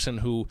Granderson,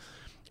 who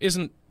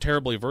isn't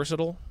terribly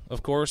versatile,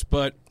 of course,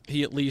 but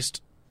he at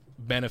least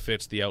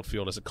benefits the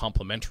outfield as a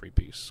complementary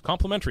piece.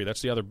 Complementary,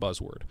 that's the other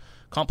buzzword.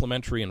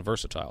 Complementary and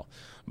versatile.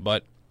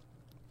 But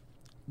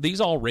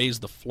these all raise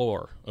the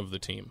floor of the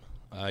team.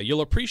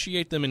 You'll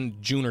appreciate them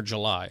in June or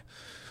July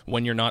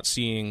when you're not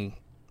seeing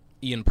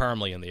Ian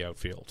Parmley in the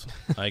outfield,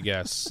 I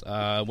guess.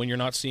 When you're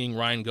not seeing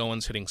Ryan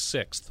Goins hitting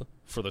 6th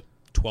for the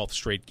 12th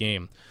straight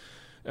game.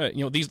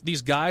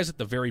 These guys at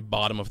the very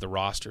bottom of the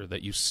roster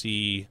that you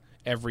see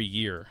every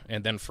year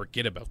and then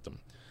forget about them.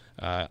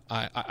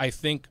 I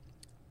think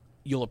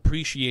you'll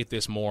appreciate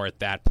this more at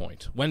that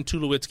point. When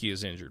Tulowitzki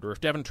is injured or if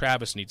Devin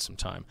Travis needs some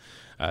time,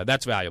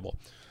 that's valuable.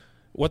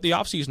 What the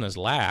offseason has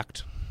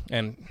lacked,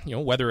 and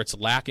whether it's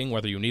lacking,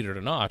 whether you need it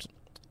or not,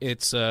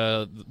 it's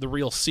the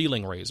real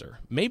ceiling raiser.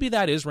 Maybe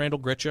that is Randall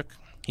Grichuk.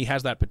 He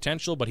has that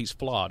potential, but he's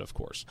flawed, of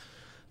course.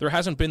 There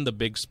hasn't been the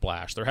big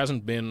splash. There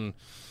hasn't been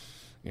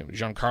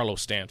Giancarlo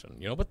Stanton,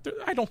 but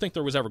I don't think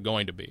there was ever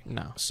going to be.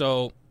 No.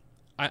 So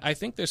I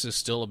think this is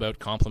still about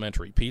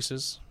complementary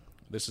pieces.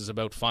 This is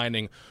about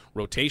finding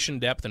rotation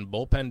depth and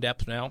bullpen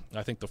depth now.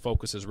 I think the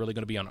focus is really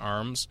going to be on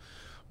arms.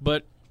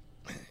 But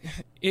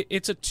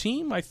it's a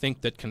team, I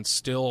think, that can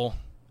still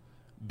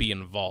be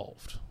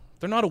involved.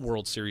 They're not a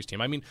World Series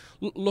team. I mean,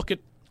 look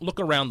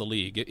around the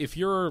league. If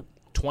you're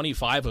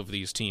 25 of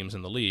these teams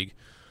in the league,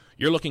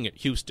 you're looking at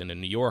Houston and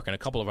New York and a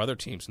couple of other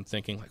teams and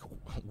thinking, like,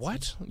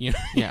 what?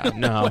 Yeah,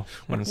 no.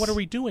 What are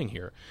we doing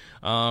here?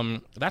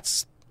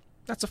 That's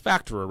a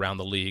factor around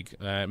the league.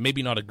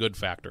 Maybe not a good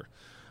factor.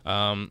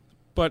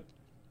 But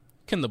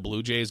can the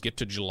Blue Jays get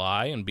to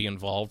July and be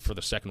involved for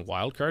the second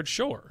wild card?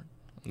 Sure.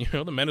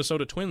 The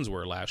Minnesota Twins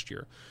were last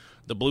year.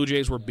 The Blue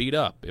Jays were beat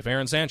up. If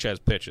Aaron Sanchez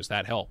pitches,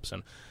 that helps.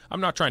 And I'm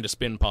not trying to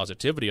spin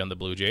positivity on the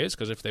Blue Jays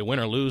because if they win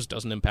or lose, it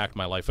doesn't impact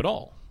my life at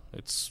all.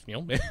 It's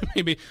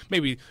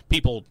maybe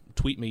people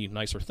tweet me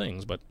nicer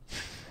things, but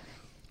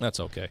that's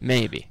okay.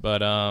 Maybe. But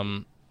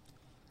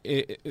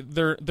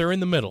they're in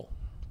the middle,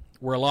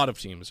 where a lot of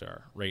teams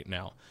are right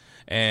now,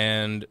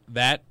 and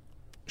that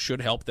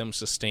should help them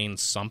sustain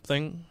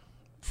something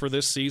for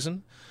this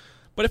season.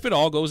 But if it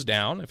all goes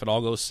down, if it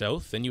all goes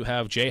south, then you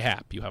have Jay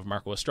Happ, you have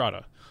Marco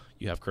Estrada,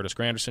 you have Curtis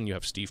Granderson, you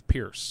have Steve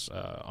Pearce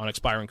on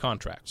expiring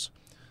contracts.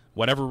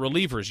 Whatever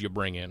relievers you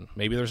bring in,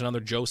 maybe there's another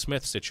Joe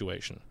Smith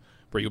situation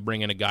where you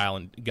bring in a guy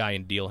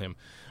and deal him.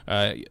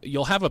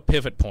 You'll have a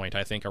pivot point,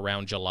 I think,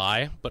 around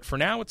July. But for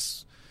now,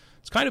 it's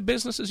kind of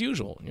business as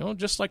usual.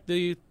 Just like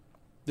the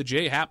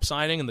Jay Happ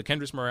signing and the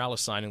Kendrys Morales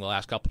signing the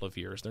last couple of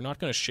years. They're not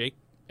going to shake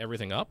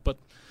everything up, but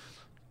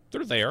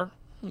they're there.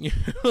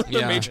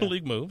 the major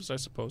league moves, I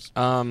suppose.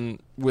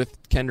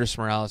 With Kendrys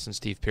Morales and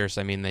Steve Pearce,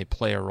 I mean, they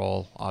play a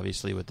role,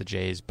 obviously, with the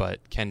Jays,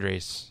 but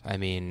Kendrys, I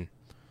mean,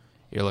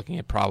 you're looking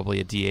at probably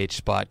a DH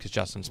spot because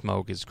Justin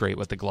Smoak is great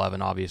with the glove,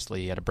 and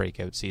obviously he had a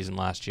breakout season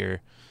last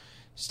year.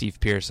 Steve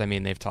Pearce, I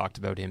mean, they've talked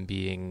about him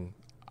being,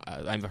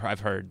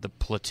 I've heard the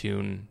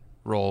platoon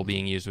role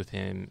being used with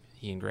him,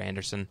 he and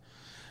Granderson.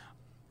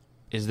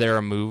 Is there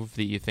a move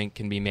that you think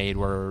can be made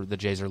where the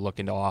Jays are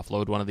looking to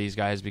offload one of these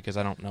guys? Because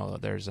I don't know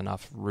that there's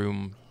enough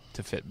room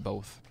to fit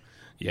both.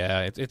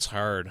 Yeah, it's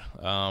hard.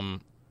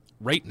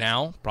 Right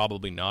now,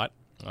 probably not.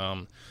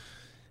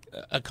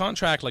 A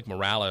contract like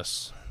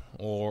Morales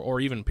or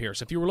even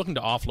Pearce, if you were looking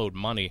to offload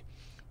money,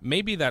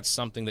 maybe that's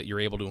something that you're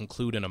able to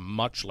include in a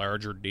much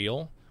larger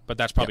deal, but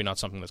that's probably not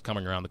something that's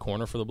coming around the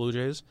corner for the Blue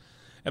Jays.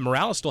 And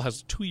Morales still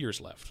has 2 years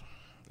left.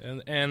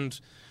 And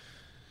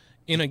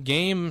in a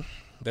game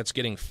that's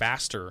getting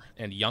faster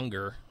and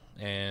younger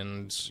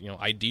and, you know,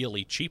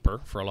 ideally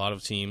cheaper for a lot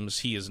of teams,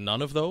 he is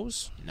none of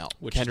those. No,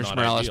 Kendrys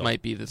Morales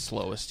might be the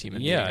slowest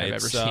human being I've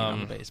ever seen on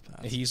the base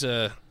paths.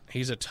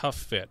 He's a tough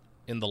fit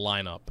in the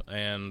lineup,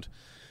 and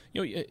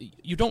you know,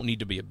 you don't need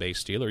to be a base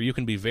stealer. You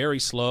can be very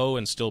slow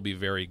and still be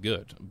very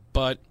good,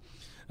 but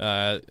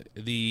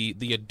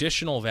the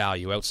additional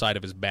value outside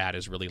of his bat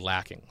is really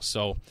lacking.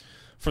 So,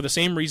 for the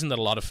same reason that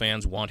a lot of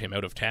fans want him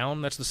out of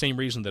town, that's the same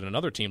reason that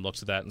another team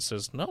looks at that and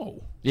says,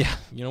 no. Yeah.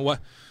 You know what?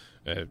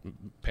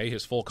 Pay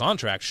his full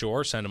contract,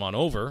 sure, send him on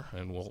over,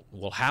 and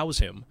we'll house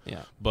him.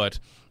 Yeah. But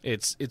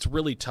it's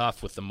really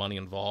tough with the money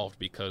involved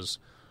because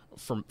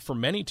for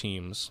many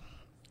teams,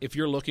 if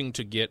you're looking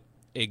to get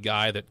a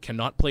guy that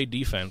cannot play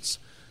defense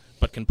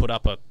but can put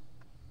up a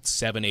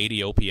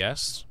 780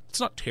 OPS, it's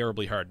not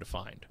terribly hard to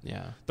find.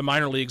 Yeah. The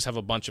minor leagues have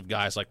a bunch of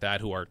guys like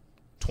that who are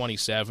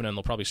 27 and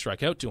they'll probably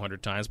strike out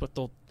 200 times, but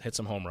they'll hit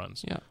some home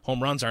runs. Yeah.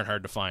 Home runs aren't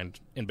hard to find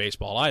in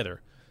baseball either,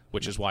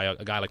 which is why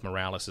a guy like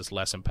Morales is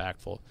less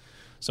impactful.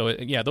 So,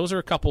 those are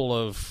a couple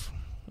of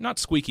not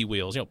squeaky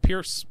wheels. You know,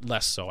 Pearce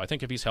less so. I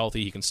think if he's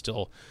healthy, he can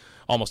still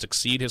almost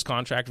exceed his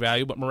contract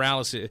value, but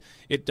Morales,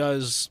 it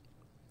does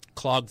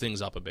clog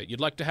things up a bit. You'd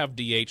like to have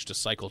DH to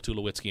cycle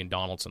Tulowitzki and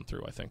Donaldson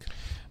through, I think.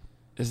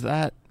 Is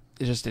that,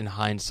 just in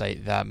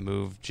hindsight, that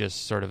move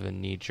just sort of a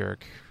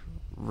knee-jerk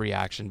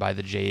reaction by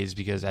the Jays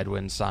because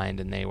Edwin signed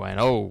and they went,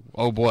 oh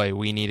boy,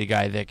 we need a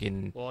guy that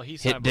can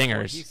hit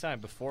dingers. He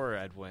signed before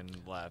Edwin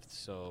left,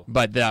 so.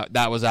 But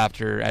that was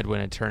after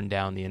Edwin had turned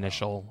down the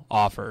initial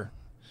offer.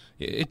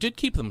 It did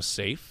keep them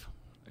safe,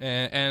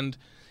 and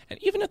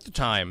even at the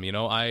time, you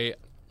know, I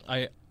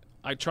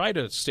try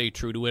to stay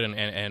true to it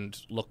and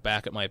look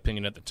back at my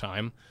opinion at the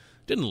time.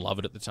 Didn't love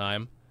it at the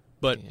time,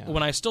 but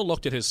when I still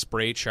looked at his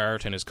spray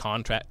chart and his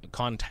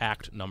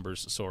contact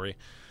numbers,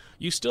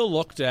 you still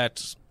looked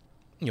at,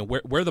 you know,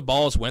 where the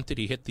balls went that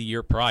he hit the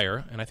year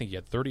prior, and I think he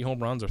had 30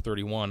 home runs or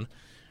 31.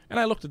 And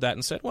I looked at that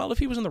and said, well, if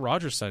he was in the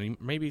Rogers setting,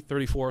 maybe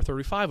 34 or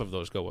 35 of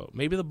those go out.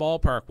 Maybe the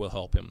ballpark will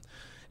help him.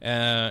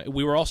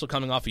 We were also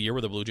coming off a year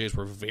where the Blue Jays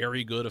were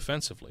very good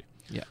offensively.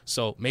 Yeah.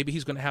 So maybe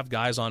he's going to have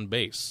guys on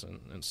base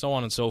and so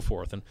on and so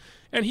forth.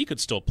 And he could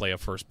still play a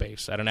first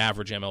base at an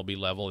average MLB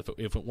level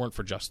if it weren't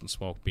for Justin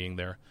Smoak being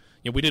there.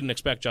 You know, we didn't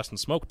expect Justin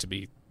Smoak to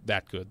be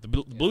that good. The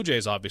Blue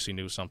Jays obviously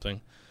knew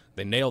something.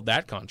 They nailed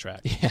that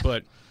contract. Yeah.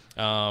 But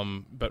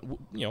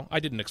you know, I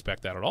didn't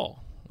expect that at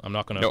all. I'm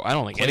not going to. No, I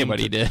don't think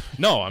anybody did.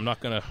 No, I'm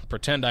not going to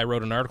pretend I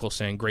wrote an article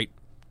saying great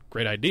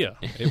idea.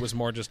 It was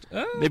more just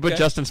they put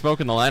Justin Smoak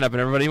in the lineup, and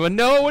everybody went,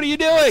 "No, what are you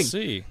doing?" Let's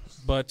see,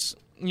 but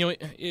you know,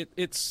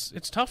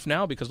 it's tough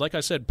now because, like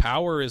I said,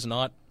 power is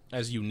not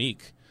as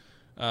unique.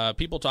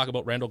 People talk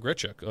about Randall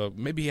Grichuk.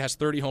 Maybe he has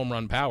 30 home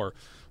run power.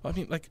 Well, I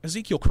mean, like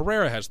Ezekiel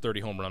Carrera has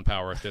 30 home run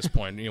power at this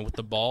point. You know, with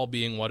the ball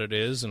being what it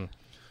is, and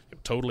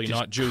totally just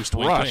not juiced.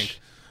 We think,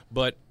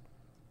 but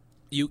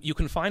you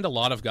can find a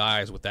lot of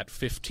guys with that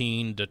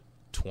 15 to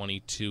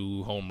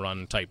 22 home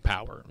run type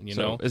power. You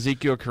know,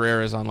 Ezekiel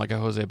Carrera is on like a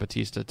Jose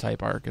Bautista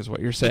type arc, is what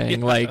you're saying.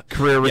 Like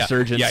career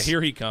resurgence. Yeah,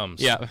 here he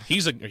comes. Yeah,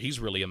 he's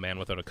really a man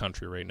without a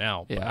country right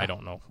now. But I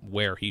don't know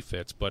where he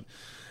fits, but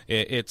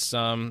it's you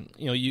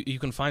know, you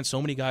can find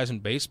so many guys in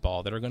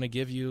baseball that are going to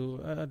give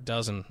you a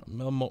dozen, a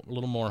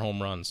little more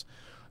home runs.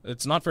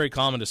 It's not very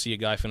common to see a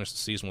guy finish the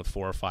season with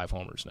 4 or 5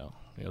 homers now.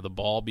 You know, the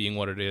ball being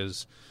what it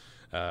is,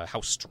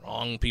 how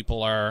strong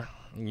people are.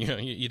 You know,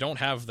 you don't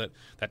have that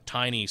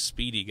tiny,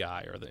 speedy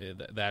guy or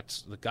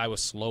the guy with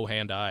slow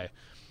hand-eye.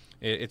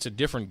 It's a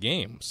different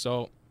game.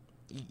 So,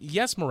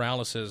 yes,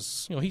 Morales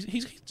is, you know,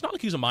 it's not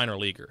like he's a minor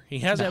leaguer. He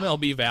has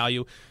MLB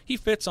value. He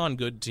fits on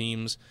good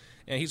teams,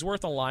 and he's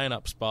worth a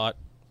lineup spot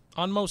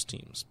on most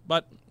teams.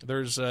 But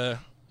it's a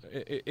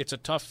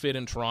tough fit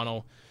in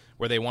Toronto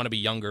where they want to be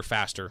younger,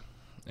 faster,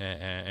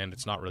 and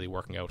it's not really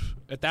working out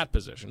at that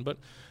position. But,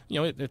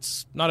 you know,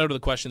 it's not out of the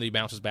question that he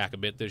bounces back a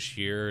bit this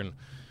year and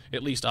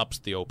at least ups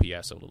the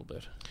OPS a little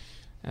bit.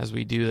 As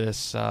we do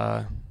this,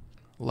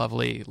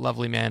 lovely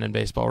man and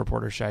baseball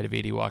reporter Shai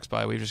Davidi walks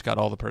by. We've just got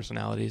all the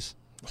personalities.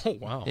 Oh,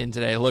 wow. In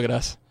today. Look at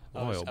us.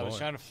 I was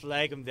trying to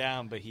flag him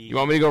down, but he... You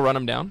want me to go run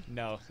him down?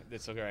 No,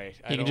 that's all right.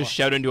 He can just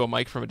shout into a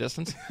mic from a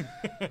distance?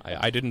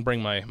 I didn't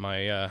bring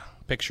my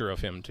picture of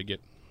him to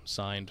get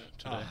signed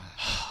today.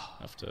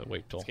 I have to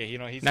wait till... Okay,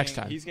 he's Next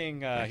time. time. He's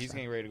getting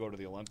ready to go to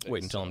the Olympics.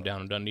 Wait until I'm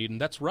down in Dunedin.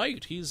 That's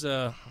right. He's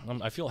I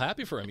feel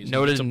happy for him. He's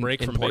Noted a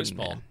break from important,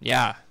 baseball. man.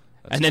 Yeah.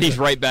 And then he's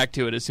right back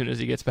to it as soon as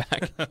he gets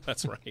back.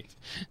 That's right.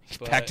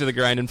 Back to the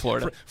grind in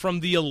Florida. From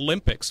the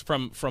Olympics,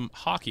 from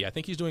hockey. I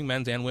think he's doing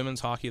men's and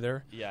women's hockey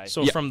there. Yeah.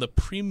 So from the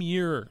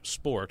premier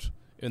sport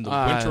in the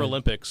Winter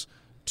Olympics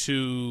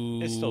to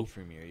it's still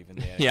premier even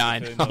there. Yeah, I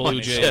know.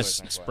 Blue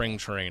Jays spring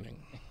training.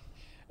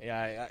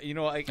 Yeah,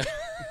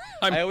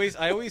 I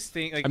always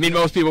think. Like,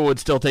 most people would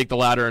still take the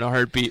latter in a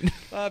heartbeat.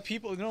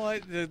 People,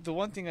 the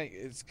one thing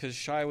is because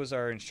Shai was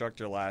our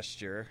instructor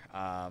last year,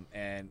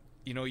 and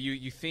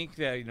you think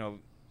that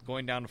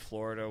going down to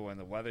Florida when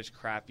the weather's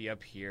crappy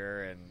up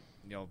here, and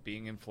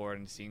being in Florida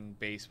and seeing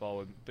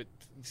baseball, but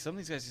some of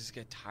these guys just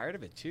get tired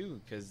of it too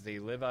because they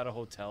live out of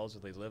hotels or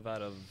they live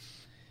out of.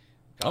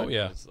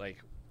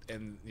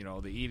 And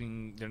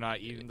they're not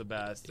eating the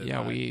best.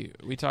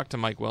 We talked to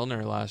Mike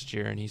Wilner last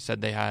year, and he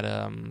said they had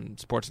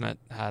Sportsnet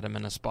had him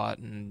in a spot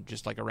in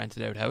just like a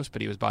rented out house,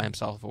 but he was by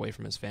himself away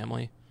from his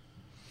family.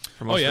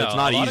 It's not easy.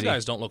 A lot of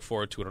guys don't look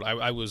forward to it.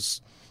 I was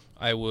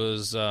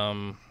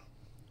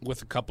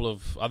with a couple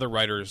of other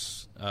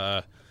writers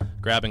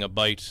grabbing a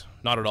bite,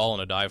 not at all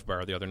in a dive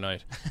bar the other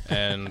night,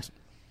 and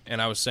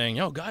I was saying,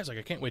 guys,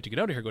 I can't wait to get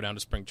out of here, go down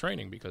to spring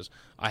training because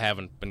I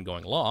haven't been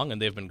going long,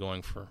 and they've been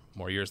going for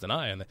more years than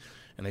I, and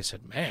they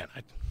said, man,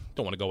 I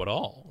don't want to go at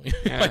all.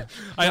 Yeah.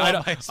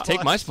 I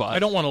take my spot. I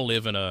don't want to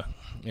live in a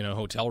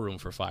hotel room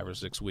for 5 or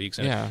 6 weeks,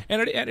 and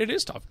it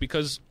is tough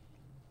because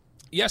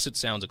yes, it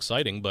sounds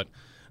exciting, but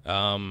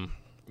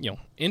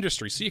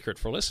industry secret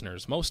for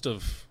listeners, most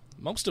of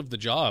the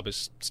job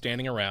is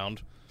standing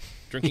around,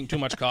 drinking too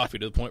much coffee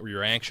to the point where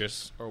you're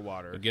anxious or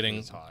water,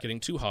 getting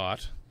too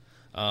hot.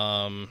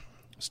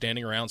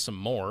 Standing around some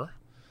more,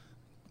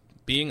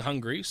 being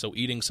hungry, so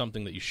eating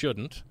something that you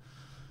shouldn't,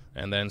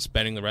 and then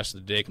spending the rest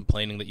of the day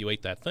complaining that you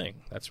ate that thing.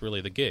 That's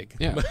really the gig.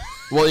 Yeah.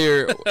 Well,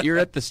 you're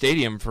at the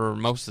stadium for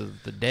most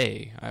of the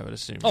day, I would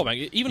assume. Oh,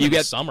 even in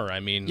the summer.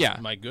 I mean, yeah.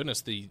 My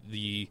goodness,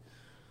 the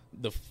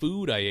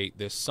food I ate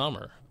this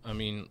summer. I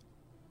mean,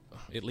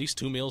 at least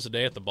 2 meals a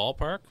day at the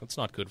ballpark. That's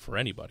not good for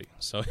anybody.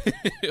 So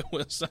it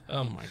was.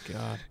 Oh my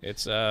God!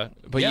 It's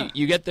But yeah.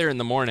 you get there in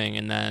the morning,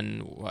 and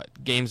then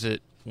games at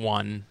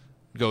 1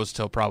 goes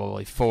till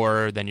probably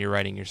 4. Then you're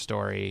writing your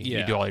story. Yeah.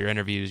 You do all your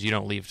interviews. You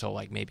don't leave till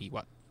maybe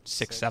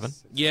 6, 7.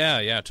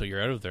 Yeah, till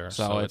you're out of there.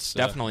 So it's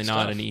definitely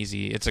not an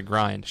easy. It's a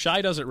grind.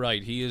 Shai does it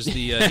right. He is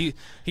the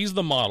he's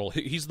the model.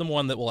 He's the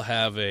one that will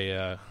have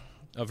a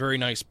very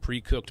nice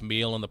pre-cooked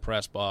meal in the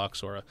press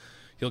box, or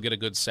he'll get a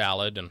good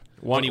salad, and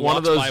when he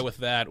walks by with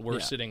that, we're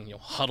sitting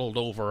huddled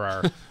over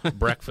our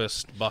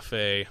breakfast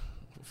buffet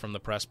from the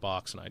press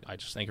box, and I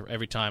just think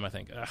every time I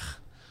think, ugh,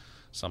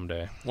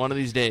 someday. One of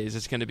these days,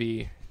 it's going to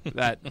be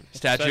that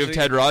statue of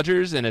Ted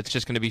Rogers, and it's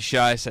just going to be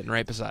Shai sitting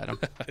right beside him.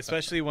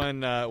 Especially when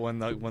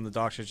the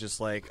doctor's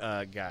just like,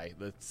 guy,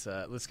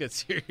 let's get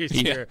serious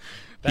here.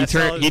 He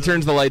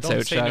turns the lights out.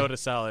 Don't say Shai. no to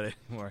salad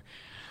anymore.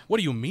 What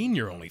do you mean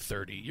you're only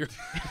 30?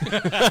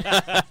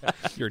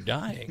 You're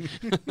dying.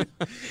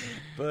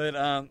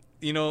 But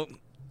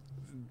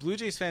Blue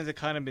Jays fans have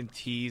kind of been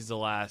teased the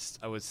last,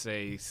 I would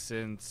say,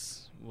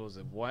 since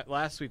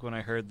last week when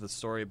I heard the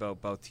story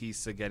about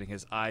Bautista getting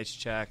his eyes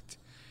checked,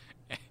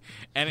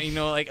 and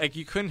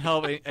you couldn't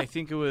help. I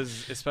think it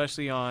was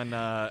especially on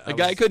the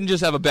guy couldn't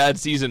just have a bad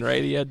season,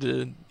 right? He had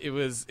to. It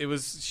was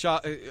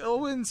I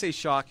wouldn't say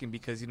shocking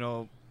because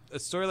a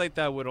story like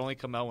that would only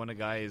come out when a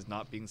guy is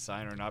not being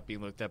signed or not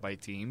being looked at by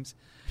teams.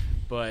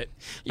 But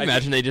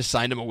imagine they just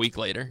signed him a week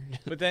later.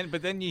 But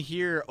then you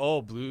hear,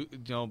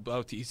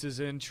 Bautista's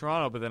in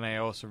Toronto. But then I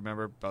also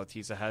remember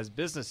Bautista has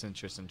business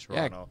interests in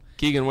Toronto. Yeah.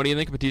 Keegan, what do you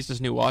think of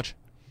Bautista's new watch?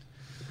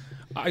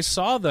 I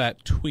saw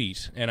that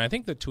tweet, and I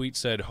think the tweet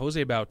said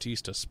Jose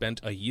Bautista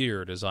spent a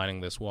year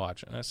designing this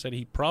watch. And I said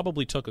he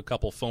probably took a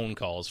couple phone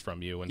calls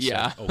from you and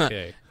said,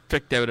 okay.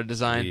 Picked out a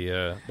design.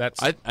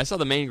 I saw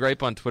the main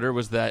gripe on Twitter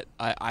was that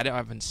I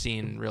haven't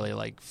seen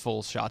really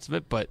full shots of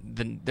it, but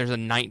there's a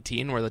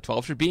 19 where the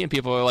 12 should be, and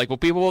people are like, well,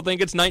 people will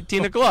think it's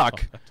 19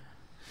 o'clock.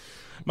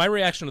 My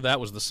reaction to that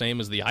was the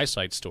same as the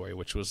eyesight story,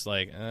 which was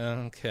like,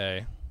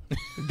 okay.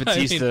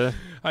 Bautista.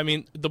 I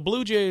mean, the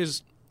Blue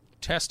Jays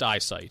test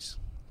eyesight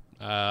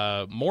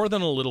more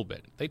than a little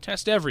bit. They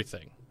test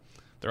everything.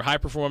 Their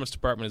high-performance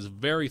department is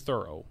very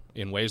thorough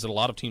in ways that a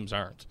lot of teams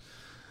aren't.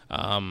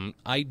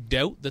 I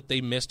doubt that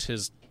they missed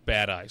his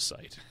bad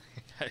eyesight.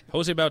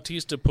 Jose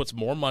Bautista puts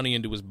more money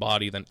into his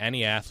body than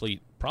any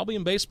athlete, probably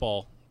in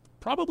baseball,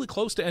 probably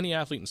close to any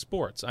athlete in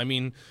sports. I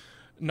mean,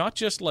 not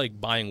just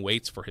buying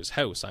weights for his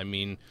house. I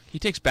mean, he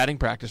takes batting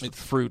practice with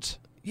fruits.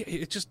 Yeah,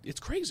 it's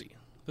crazy.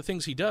 The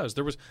things he does.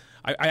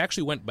 I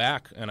actually went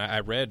back and I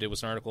read, it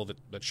was an article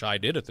that Shai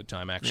did at the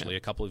time, actually, a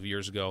couple of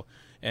years ago.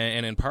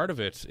 And in part of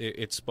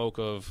it spoke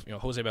of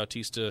Jose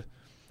Bautista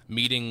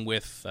meeting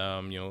with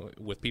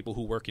with people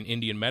who work in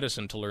Indian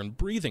medicine to learn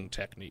breathing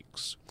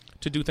techniques,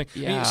 to do things.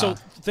 Yeah. So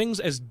things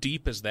as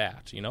deep as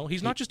that.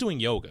 He's not just doing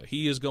yoga.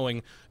 He is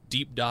going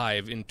deep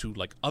dive into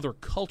like other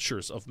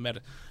cultures of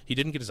He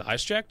didn't get his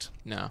eyes checked.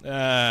 No.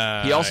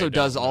 He also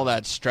does all know.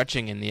 that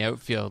stretching in the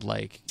outfield.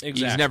 Like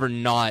Exactly. he's never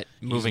not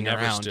moving He's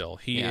never around. still.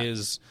 He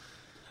is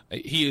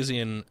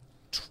in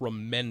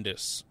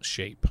tremendous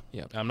shape.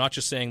 Yep. I'm not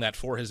just saying that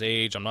for his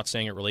age. I'm not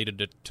saying it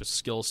related to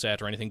skill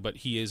set or anything, but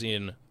he is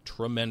in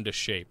tremendous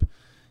shape.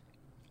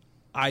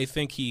 I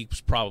think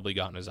he's probably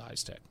gotten his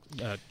eyes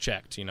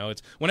checked.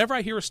 It's whenever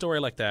I hear a story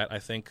like that, I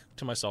think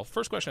to myself,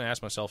 first question I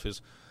ask myself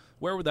is,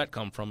 where would that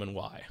come from and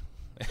why?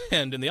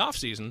 And in the off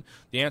season,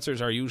 the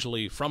answers are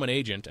usually from an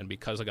agent and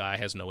because a guy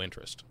has no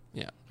interest.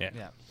 Yeah.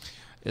 Yeah.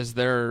 Is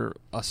there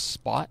a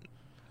spot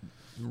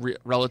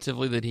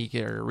relatively that he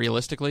could, or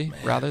realistically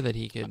rather, that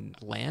he could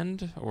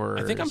land? Or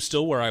I think I'm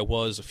still where I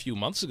was a few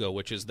months ago,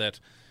 which is that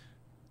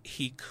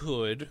he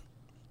could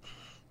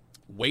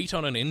wait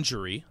on an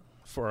injury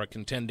for a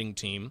contending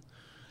team.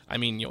 I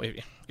mean,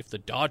 if the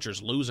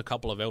Dodgers lose a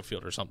couple of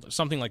outfielders,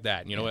 something like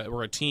that,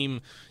 or a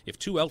team, if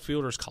two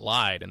outfielders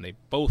collide and they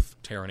both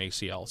tear an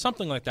ACL,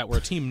 something like that, where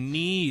a team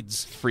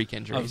needs freak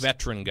injuries, a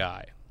veteran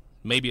guy,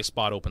 maybe a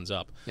spot opens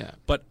up. Yeah.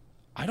 But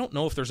I don't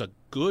know if there's a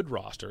good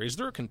roster. Is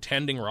there a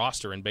contending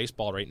roster in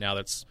baseball right now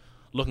that's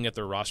looking at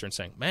their roster and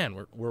saying, man,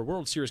 we're a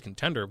World Series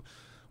contender.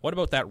 What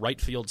about that right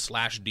field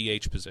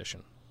 /DH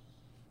position?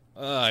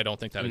 I don't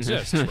think that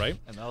exists, right?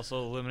 And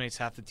also eliminates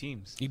half the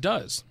teams. He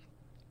does.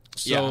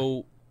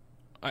 So,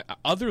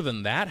 other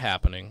than that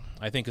happening,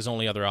 I think his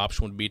only other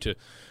option would be to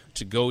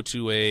go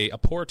to a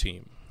poor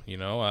team,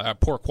 a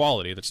poor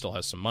quality that still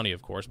has some money,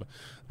 of course. But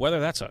whether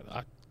that's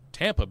a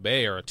Tampa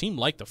Bay or a team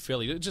like the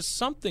Phillies, just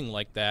something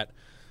like that,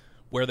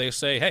 where they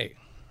say, hey,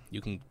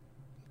 you can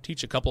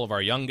teach a couple of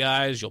our young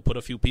guys, you'll put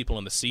a few people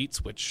in the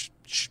seats, which,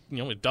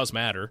 it does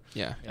matter.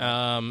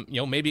 Yeah.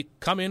 Maybe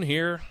come in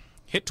here,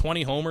 hit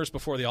 20 homers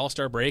before the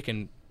All-Star break,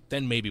 and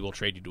then maybe we'll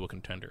trade you to a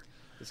contender.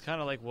 It's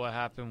kind of like what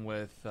happened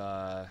with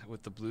the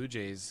Blue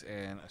Jays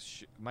and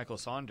Michael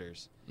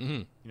Saunders.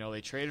 Mm-hmm.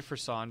 They traded for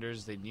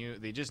Saunders.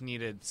 They just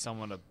needed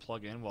someone to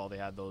plug in while they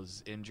had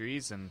those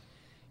injuries, and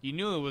you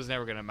knew it was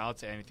never going to amount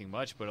to anything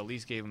much, but at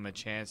least gave him a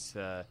chance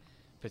to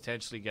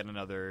potentially get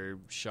another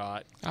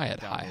shot. I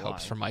had high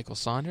hopes for Michael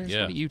Saunders.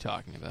 Yeah. What are you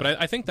talking about?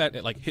 But I think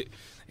that like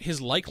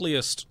his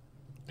likeliest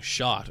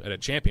shot at a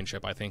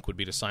championship, I think, would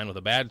be to sign with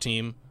a bad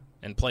team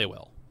and play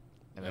well,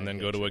 and then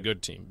go to a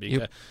good team.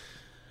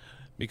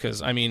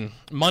 Because I mean,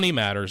 money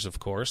matters, of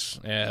course,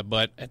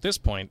 but at this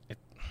point,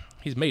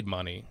 he's made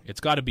money. It's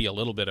got to be a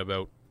little bit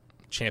about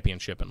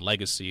championship and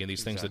legacy and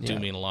these things that do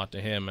mean a lot to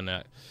him,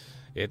 and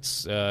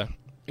it's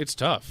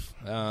tough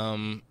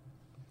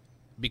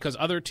because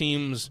other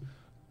teams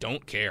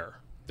don't care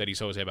that he's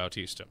Jose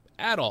Bautista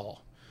at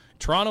all.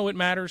 Toronto, it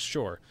matters,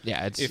 sure.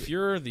 Yeah, if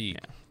you're the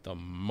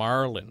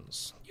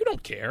Marlins, you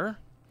don't care.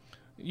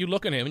 You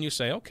look at him and you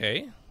say,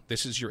 okay,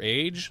 this is your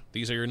age.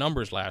 These are your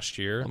numbers last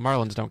year. The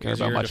Marlins don't care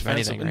about much of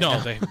anything right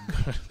no, now.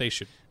 they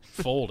should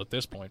fold at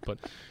this point. But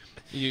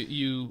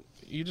you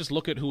just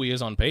look at who he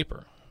is on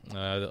paper.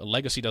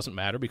 Legacy doesn't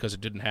matter because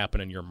it didn't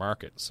happen in your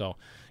market. So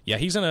yeah,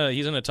 he's in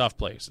a tough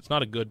place. It's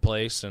not a good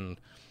place,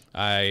 and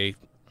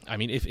I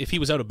mean, if he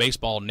was out of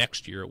baseball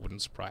next year, it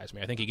wouldn't surprise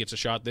me. I think he gets a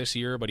shot this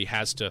year, but he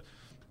has to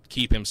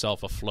keep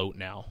himself afloat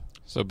now.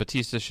 So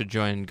Bautista should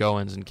join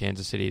Goins in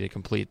Kansas City to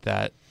complete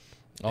that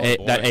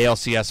that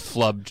ALCS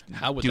flub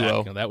How would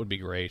duo. that would be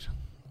great.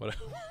 What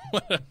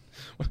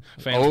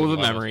fans Oh, would the love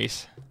it.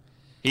 memories.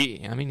 He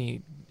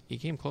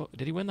came close.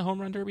 Did he win the home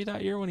run derby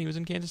that year when he was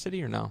in Kansas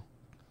City or no?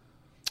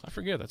 I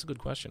forget. That's a good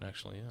question,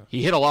 actually. Yeah.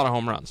 He hit a lot of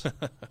home runs.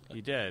 He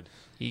did.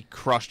 He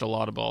crushed a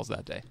lot of balls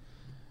that day.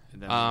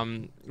 And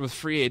then, With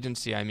free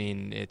agency, I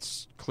mean,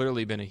 it's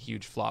clearly been a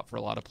huge flop for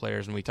a lot of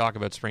players. And we talk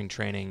about spring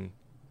training,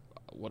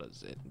 what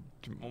is it?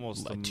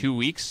 Almost like 2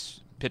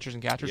 weeks, pitchers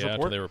and catchers Yeah,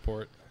 report. till they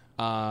report.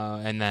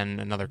 And then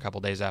another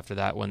couple days after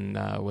that when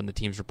the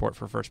teams report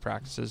for first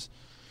practices.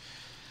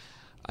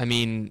 I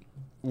mean,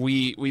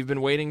 we've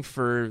been waiting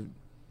for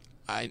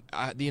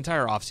the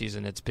entire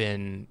offseason. It's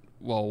been,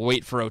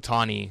 wait for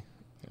Ohtani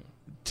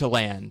to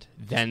land,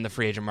 then the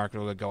free agent market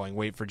will get going.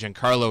 Wait for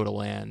Giancarlo to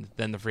land,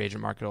 then the free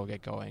agent market will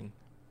get going.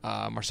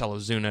 Marcelo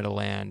Zuna to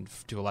land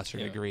to a lesser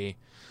degree.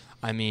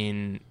 I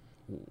mean,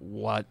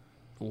 what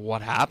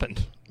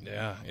happened?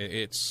 Yeah,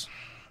 it's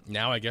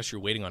now. I guess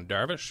you're waiting on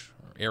Darvish,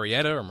 or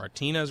Arrieta, or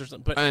Martinez, or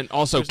something. But And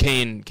also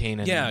Kane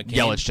and Yeah, Kane.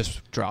 Yelich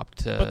just dropped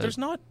to but there's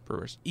not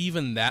Brewers.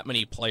 even that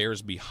many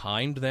players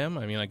behind them.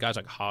 I mean, like guys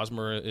like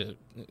Hosmer.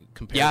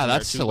 Compared Yeah, to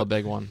that's there, too, still a but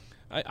big one.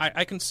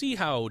 I can see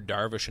how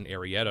Darvish and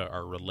Arrieta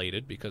are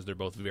related because they're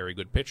both very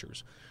good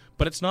pitchers.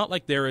 But it's not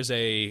like there is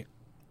a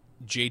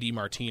J.D.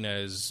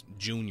 Martinez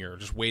Jr.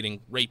 just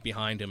waiting right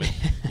behind him. And,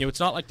 it's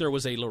not like there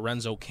was a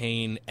Lorenzo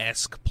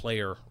Cain-esque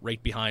player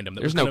right behind him.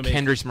 There's no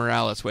Kendrys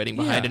Morales waiting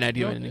behind an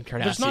Edwin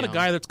Encarnacion. There's not a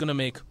guy that's going to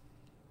make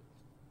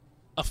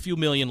a few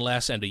million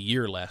less and a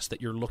year less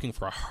that you're looking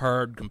for a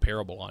hard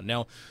comparable on.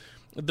 Now,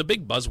 the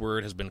big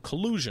buzzword has been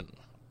collusion.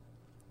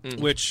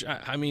 which,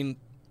 I mean,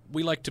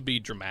 we like to be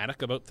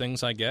dramatic about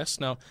things, I guess.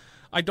 Now,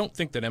 I don't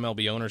think that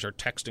MLB owners are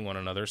texting one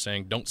another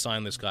saying, don't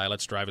sign this guy,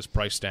 let's drive his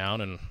price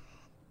down and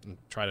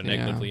try to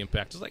negatively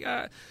impact. It's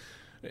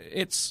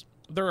like,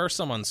 there are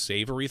some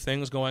unsavory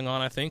things going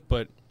on, I think,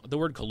 but the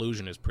word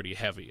collusion is pretty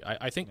heavy.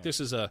 I think this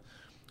is a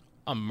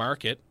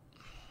market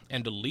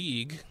and a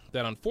league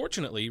that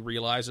unfortunately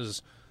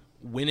realizes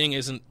winning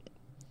isn't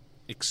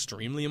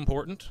extremely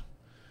important.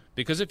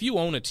 Because if you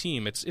own a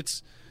team,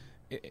 it's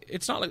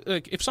not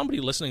like if somebody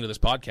listening to this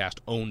podcast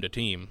owned a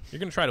team, you're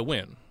going to try to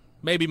win.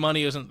 Maybe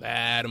money isn't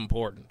that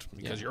important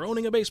because you're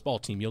owning a baseball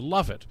team. You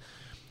love it.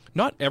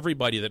 Not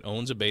everybody that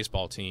owns a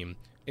baseball team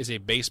is a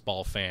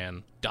baseball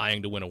fan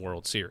dying to win a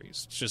World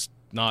Series. It's just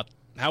not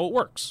how it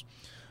works.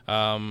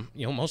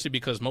 Mostly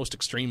because most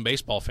extreme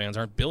baseball fans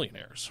aren't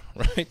billionaires,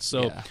 right?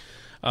 So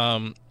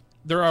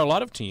there are a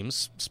lot of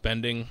teams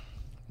spending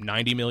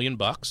 $90 million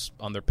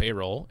on their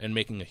payroll and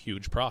making a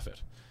huge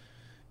profit.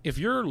 If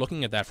you're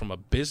looking at that from a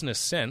business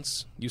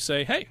sense, you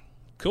say, hey,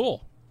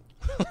 cool.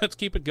 Let's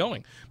keep it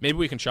going. Maybe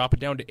we can chop it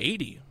down to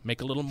 80,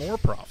 make a little more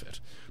profit.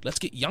 Let's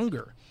get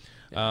younger.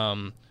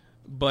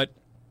 But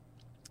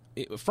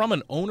from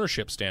an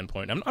ownership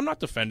standpoint, I'm not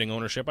defending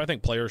ownership. I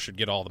think players should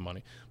get all the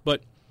money.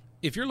 But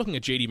if you're looking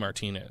at JD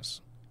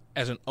Martinez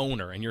as an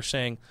owner and you're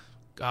saying,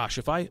 gosh,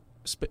 if I'm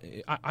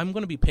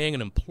going to be paying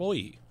an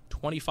employee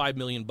 $25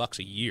 million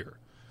a year,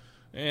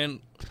 and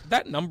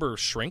that number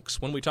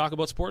shrinks when we talk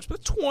about sports,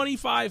 but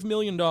 $25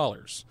 million.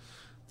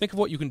 Think of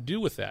what you can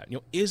do with that.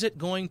 Is it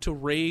going to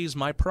raise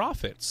my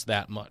profits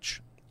that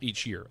much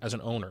each year as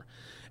an owner?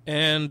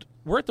 And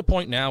we're at the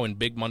point now in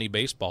big money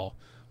baseball,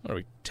 what are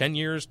we, 10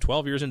 years,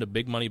 12 years into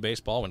big money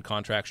baseball when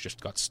contracts just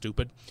got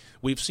stupid.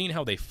 We've seen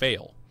how they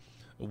fail.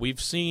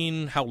 We've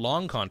seen how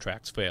long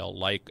contracts fail,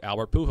 like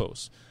Albert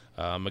Pujols.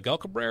 Miguel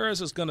Cabrera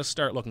is going to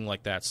start looking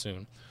like that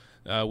soon.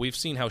 We've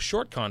seen how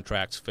short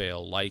contracts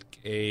fail, like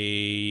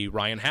a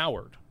Ryan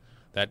Howard.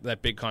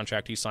 That big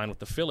contract he signed with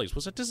the Phillies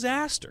was a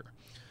disaster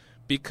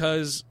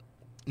because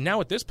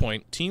now at this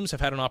point, teams have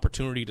had an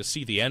opportunity to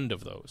see the end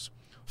of those.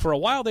 For a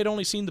while, they'd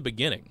only seen the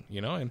beginning,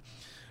 and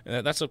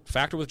that's a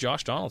factor with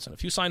Josh Donaldson.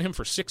 If you sign him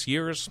for 6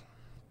 years,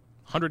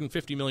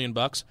 $150 million,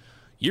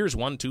 years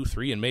 1, 2,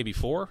 3, and maybe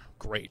 4,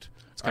 great.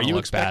 Are you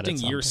expecting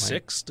year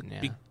 6 to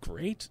be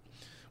great?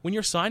 When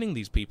you're signing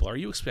these people, are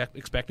you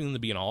expecting them to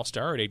be an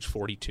all-star at age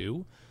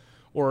 42?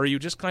 Or are you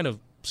just kind of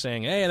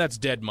saying, hey, that's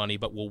dead money,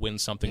 but we'll win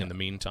something in the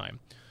meantime?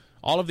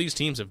 All of these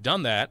teams have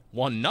done that,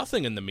 won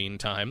nothing in the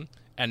meantime,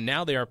 and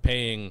now they are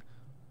paying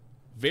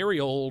very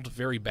old,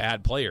 very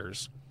bad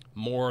players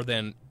more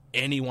than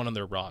anyone on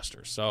their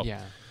roster. So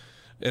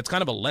it's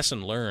kind of a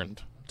lesson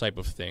learned type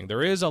of thing.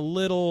 There is a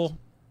little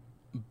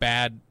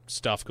bad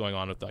stuff going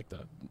on with like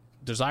the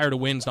desire to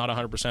win's not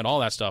 100%, all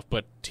that stuff,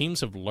 but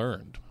teams have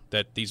learned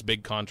that these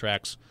big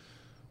contracts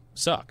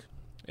suck.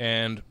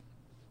 And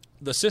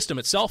the system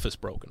itself is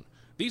broken.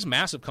 These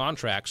massive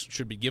contracts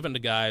should be given to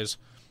guys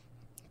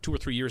 2 or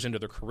 3 years into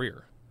their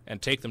career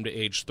and take them to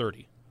age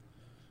 30.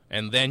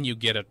 And then you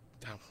get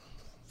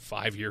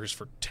 5 years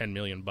for $10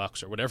 million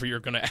or whatever you're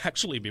going to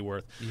actually be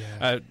worth.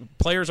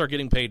 Players are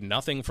getting paid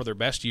nothing for their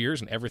best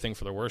years and everything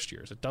for their worst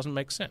years. It doesn't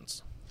make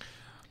sense.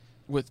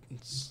 With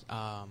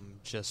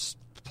just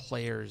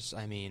players,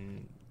 I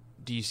mean,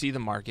 do you see the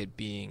market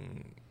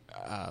being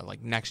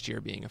like next year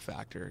being a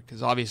factor?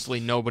 Because obviously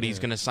nobody's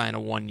going to sign a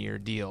 1-year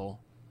deal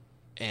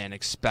and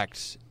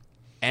expect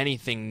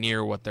anything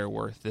near what they're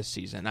worth this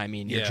season. I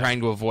mean, you're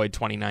trying to avoid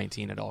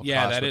 2019 at all costs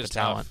that with is the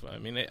talent. Tough. I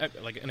mean,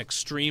 like an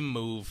extreme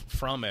move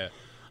from a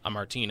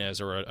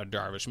Martinez or a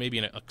Darvish,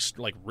 maybe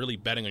like really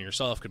betting on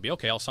yourself could be,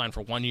 okay, I'll sign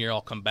for 1 year,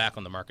 I'll come back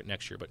on the market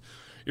next year. But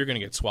you're going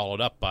to get swallowed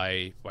up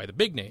by the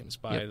big names,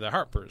 by the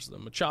Harpers, the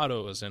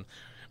Machados,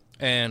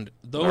 and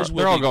those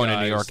they're all going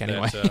to New York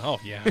anyway.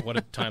 What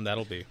a time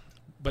that'll be.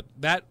 But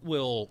that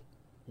will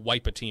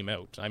wipe a team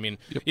out. I mean,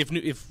 if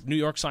New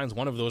York signs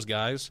one of those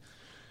guys,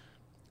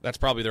 that's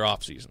probably their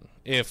off season.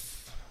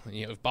 If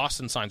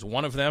Boston signs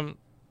one of them,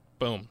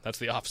 boom, that's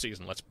the off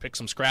season. Let's pick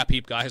some scrap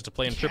heap guys to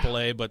play in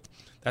AAA, but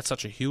that's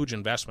such a huge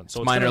investment.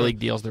 So it's minor league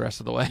deals the rest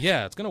of the way.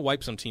 Yeah, it's going to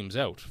wipe some teams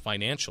out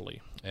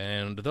financially,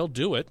 and they'll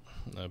do it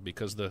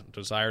because the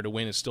desire to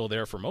win is still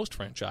there for most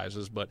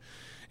franchises. But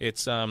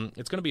it's going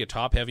to be a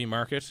top heavy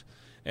market,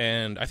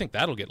 and I think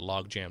that'll get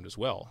log jammed as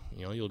well.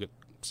 You'll get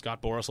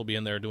Scott Boras will be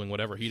in there doing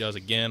whatever he does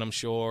again, I'm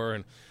sure,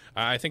 and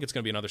I think it's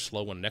going to be another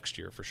slow one next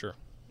year for sure.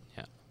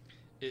 Yeah,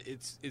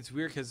 it's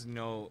weird because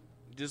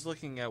just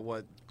looking at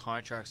what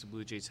contracts the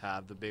Blue Jays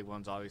have, the big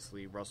ones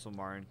obviously Russell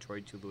Martin,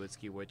 Troy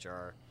Tulowitzki, which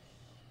are,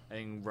 I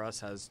think Russ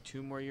has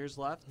 2 more years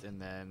left,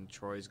 and then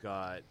Troy's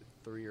got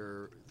 3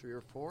 or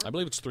 4. I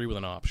believe it's 3 with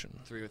an option.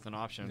 3 with an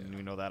option, and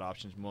we know that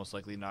option's most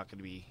likely not going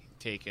to be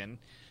taken.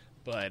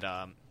 But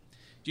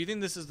do you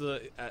think this is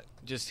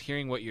just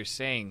hearing what you're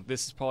saying,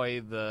 this is probably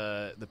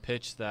the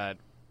pitch that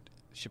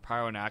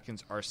Shapiro and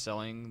Atkins are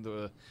selling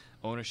the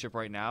ownership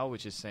right now,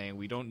 which is saying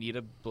we don't need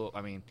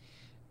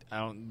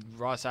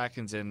Ross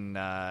Atkins and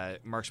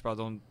Mark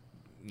Shapiro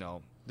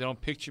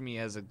picture me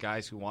as the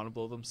guys who want to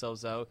blow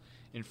themselves out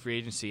in free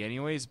agency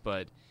anyways,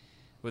 but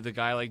with a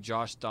guy like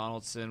Josh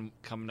Donaldson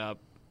coming up,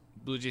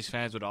 Blue Jays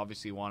fans would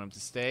obviously want him to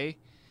stay,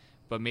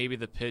 but maybe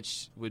the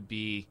pitch would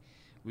be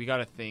we got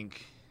to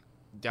think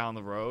down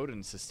the road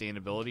and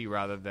sustainability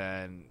rather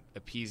than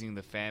appeasing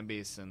the fan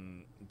base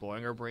and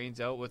blowing our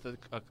brains out with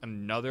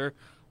another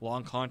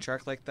long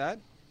contract like that.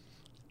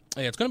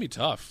 Hey, it's going to be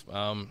tough.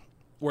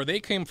 Where they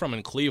came from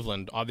in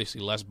Cleveland, obviously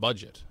less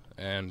budget,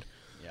 and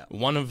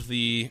one of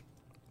the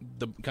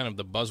kind of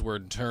the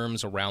buzzword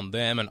terms around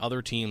them and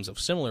other teams of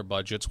similar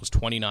budgets was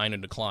 29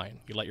 and decline.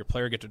 You let your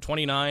player get to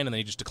 29 and then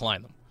you just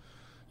decline them.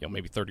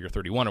 Maybe 30 or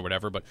 31 or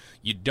whatever, but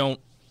you don't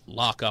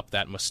lock up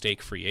that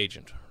mistake-free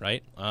agent,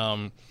 right?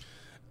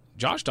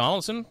 Josh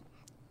Donaldson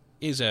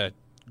is a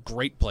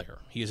great player.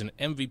 He is an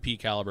MVP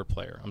caliber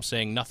player. I'm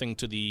saying nothing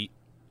to the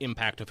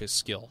impact of his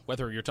skill.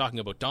 Whether you're talking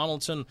about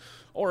Donaldson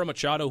or a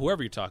Machado,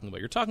 whoever you're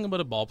talking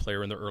about a ball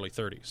player in their early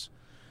 30s.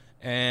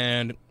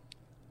 And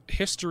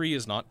history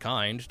is not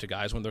kind to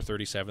guys when they're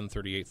 37,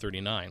 38,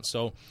 39.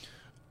 So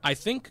I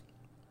think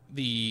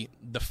the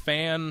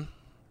fan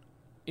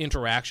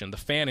interaction, the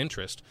fan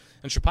interest,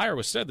 and Shapiro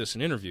has said this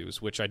in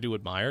interviews, which I do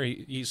admire.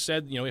 He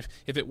said,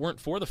 if it weren't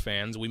for the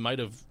fans, we might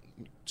have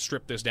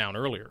stripped this down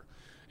earlier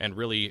and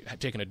really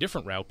taken a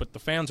different route, but the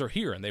fans are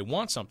here and they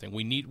want something.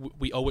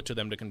 We owe it to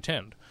them to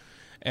contend.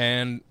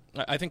 And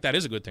I think that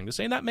is a good thing to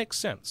say, and that makes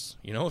sense.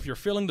 If you're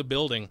filling the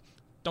building,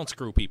 don't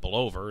screw people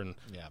over and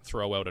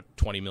throw out a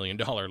 $20 million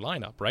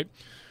lineup, right?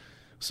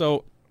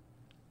 So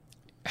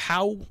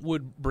how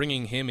would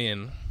bringing him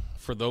in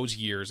for those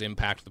years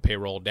impact the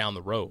payroll down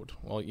the road?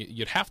 Well,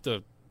 you'd have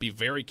to be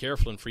very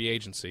careful in free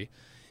agency,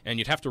 and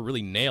you'd have to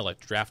really nail it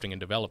drafting and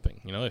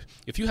developing.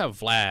 If you have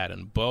Vlad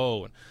and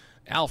Bo and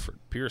Alfred,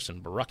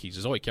 Pearson, Barucki,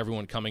 Zoik,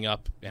 everyone coming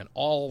up and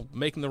all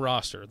making the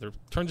roster, there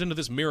turns into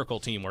this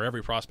miracle team where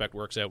every prospect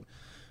works out.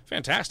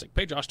 Fantastic.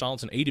 Pay Josh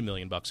Donaldson $80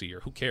 million a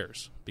year. Who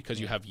cares? Because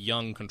you have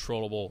young,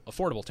 controllable,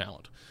 affordable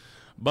talent.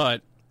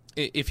 But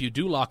if you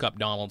do lock up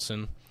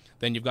Donaldson,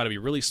 then you've got to be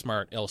really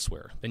smart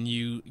elsewhere. Then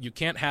you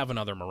can't have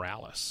another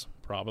Morales.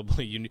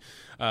 Probably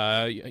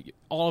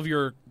all of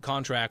your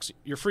contracts,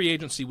 your free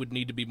agency would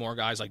need to be more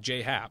guys like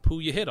Jay Happ, who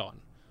you hit on,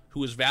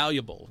 who is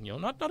valuable.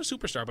 Not a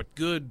superstar, but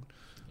good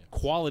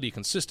quality,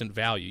 consistent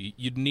value.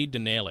 You'd need to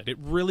nail it. It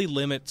really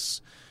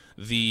limits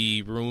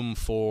the room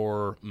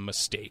for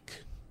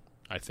mistake,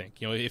 I think.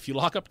 If you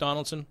lock up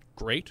Donaldson,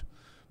 great,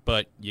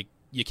 but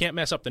you can't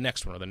mess up the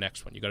next one or the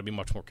next one. You got to be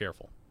much more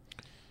careful.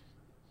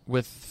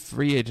 With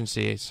free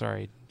agency,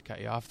 sorry to cut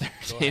you off there,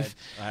 Dave.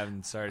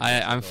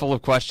 I'm full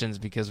of questions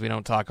because we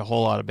don't talk a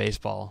whole lot of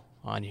baseball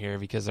on here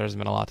because there's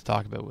been a lot to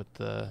talk about with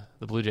the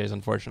Blue Jays,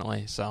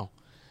 unfortunately. So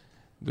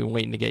we've been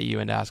waiting to get you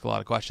in to ask a lot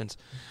of questions.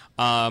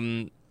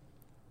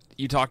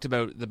 You talked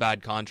about the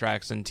bad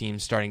contracts and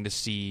teams starting to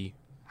see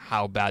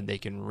how bad they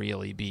can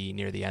really be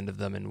near the end of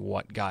them and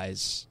what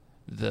guys,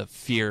 the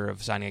fear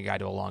of signing a guy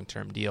to a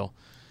long-term deal.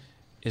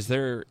 Is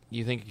there,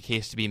 you think, a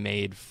case to be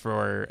made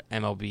for the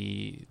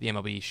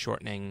MLB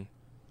shortening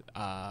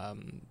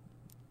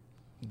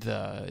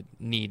the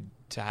need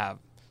to have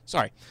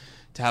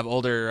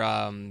older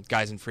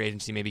guys in free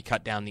agency maybe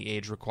cut down the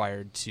age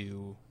required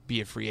to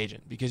be a free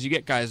agent? Because you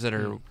get guys that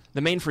are,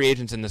 the main free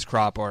agents in this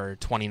crop are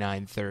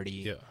 29,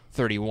 30,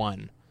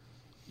 31.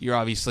 You're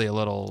obviously a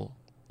little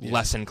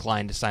less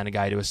inclined to sign a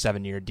guy to a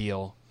 7-year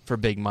deal for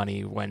big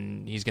money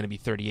when he's going to be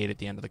 38 at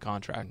the end of the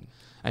contract.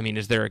 I mean,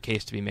 is there a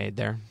case to be made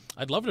there?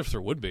 I'd love it if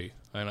there would be,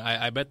 and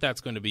I bet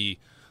that's going to be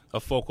a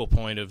focal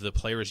point of the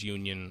players'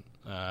 union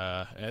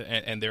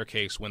and their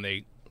case when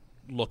they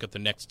look at the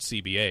next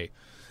CBA,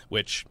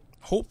 which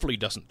hopefully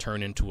doesn't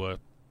turn into a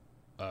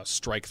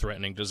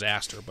strike-threatening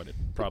disaster, but it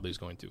probably is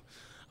going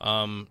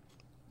to.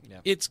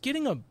 It's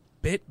getting a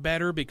bit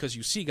better because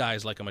you see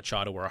guys like a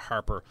Machado or a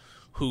Harper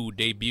who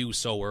debut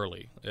so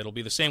early. It'll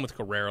be the same with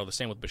Guerrero, the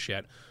same with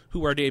Bichette,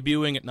 who are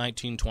debuting at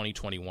 19, 20,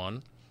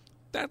 21.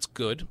 That's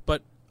good,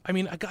 but I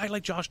mean, a guy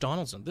like Josh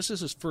Donaldson, this is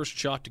his first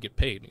shot to get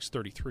paid, and he's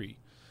 33.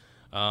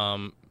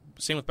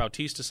 Same with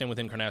Bautista, same with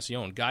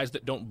Encarnacion. Guys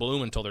that don't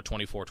bloom until they're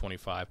 24,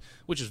 25,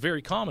 which is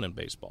very common in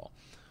baseball.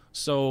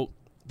 So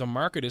the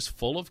market is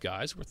full of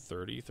guys who are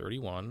 30,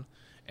 31,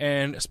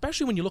 and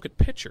especially when you look at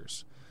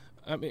pitchers.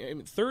 I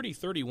mean, 30,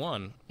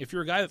 31, if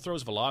you're a guy that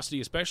throws velocity,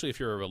 especially if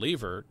you're a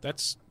reliever,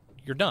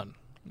 you're done.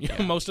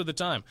 Most of the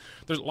time.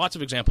 There's lots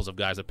of examples of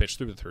guys that pitch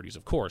through the 30s,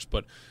 of course,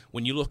 but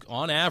when you look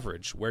on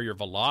average where your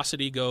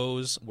velocity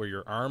goes, where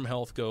your arm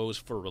health goes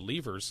for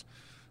relievers,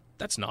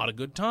 that's not a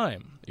good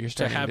time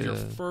to have your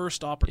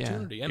first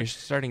opportunity. Yeah. You're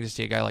starting to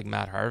see a guy like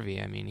Matt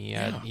Harvey. I mean,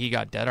 he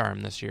got dead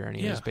arm this year, and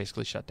he was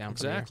basically shut down.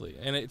 Exactly,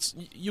 and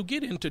you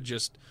get into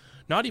just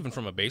not even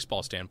from a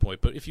baseball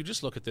standpoint, but if you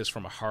just look at this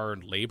from a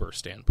hard labor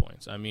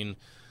standpoint. I mean,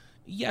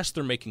 yes,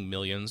 they're making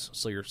millions,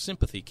 so your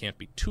sympathy can't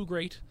be too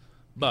great,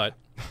 but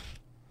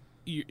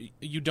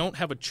you don't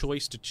have a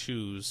choice to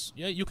choose.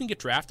 Yeah, you can get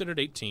drafted at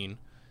 18,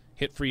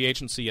 hit free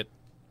agency at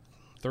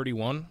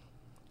 31,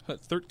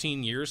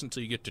 13 years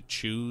until you get to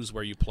choose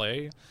where you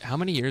play. How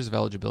many years of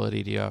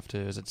eligibility do you have to?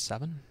 Is it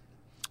 7?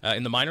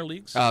 In the minor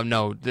leagues?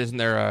 No, isn't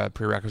there a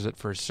prerequisite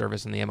for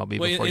service in the MLB?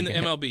 Well, before in you the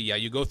can MLB, yeah,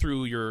 you go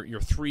through your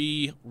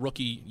 3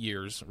 rookie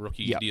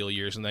deal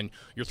years, and then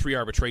your 3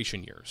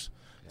 arbitration years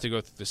to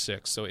go through the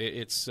 6. So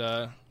it's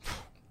a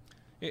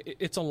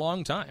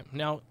long time.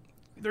 Now,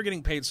 they're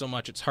getting paid so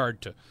much; it's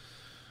hard to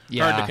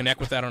connect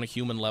with that on a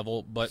human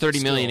level. But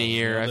 $30 million a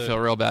year, I feel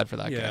real bad for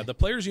that guy. Yeah, the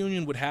players'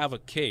 union would have a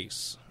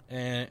case,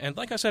 and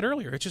like I said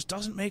earlier, it just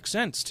doesn't make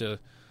sense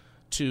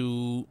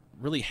to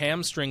really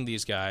hamstring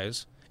these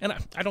guys. And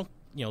I don't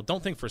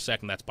think for a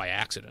second that's by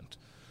accident.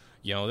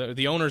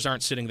 The owners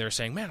aren't sitting there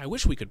saying, "Man, I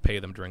wish we could pay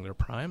them during their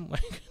prime."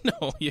 Like,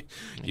 no,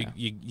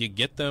 you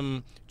get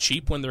them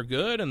cheap when they're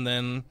good, and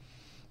then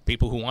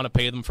people who want to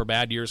pay them for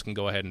bad years can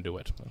go ahead and do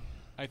it.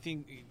 I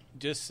think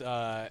just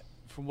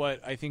from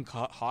what I think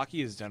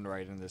hockey has done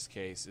right in this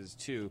case is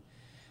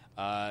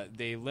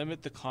they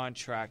limit the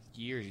contract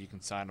years you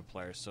can sign a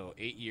player. So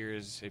 8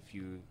 years if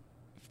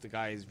the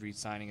guy is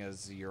re-signing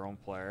as your own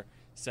player,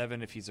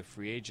 7 if he's a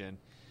free agent.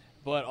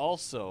 But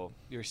also,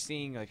 you're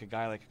seeing like a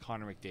guy like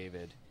Connor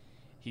McDavid.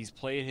 He's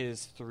played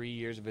his 3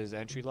 years of his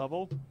entry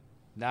level.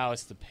 Now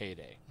it's the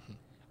payday.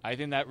 I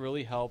think that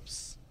really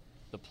helps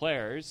the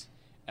players.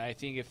 And I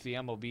think if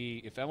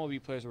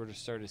MLB players were to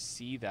start to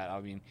see that, I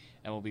mean,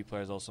 MLB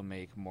players also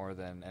make more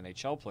than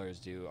NHL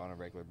players do on a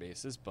regular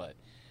basis. But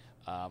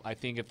I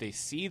think if they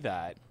see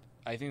that,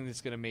 I think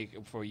it's going to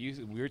make, for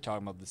you, we were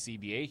talking about the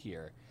CBA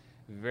here,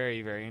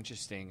 very, very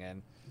interesting.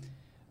 And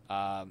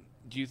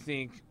do you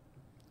think...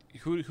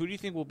 Who do you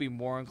think will be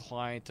more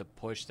inclined to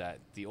push that?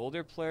 The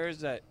older players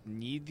that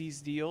need these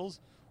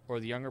deals, or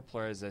the younger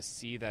players that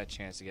see that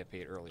chance to get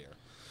paid earlier?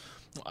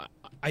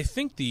 I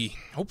think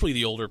hopefully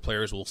the older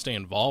players will stay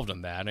involved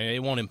in that, and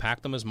it won't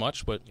impact them as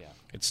much, but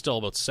it's still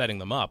about setting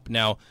them up.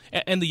 Now,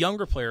 and the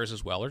younger players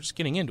as well are just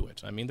getting into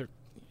it. I mean,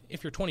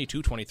 if you're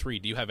 22, 23,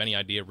 do you have any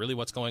idea really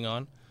what's going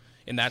on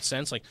in that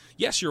sense? Like,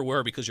 yes, you're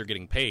aware because you're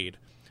getting paid,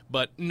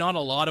 but not a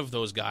lot of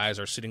those guys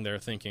are sitting there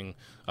thinking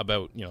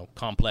about,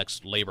 complex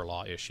labor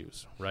law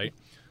issues, right?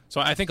 So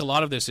I think a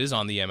lot of this is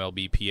on the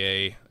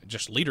MLBPA,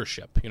 just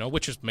leadership,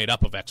 which is made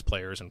up of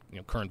ex-players and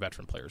current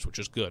veteran players, which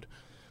is good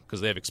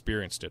because they've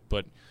experienced it.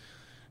 But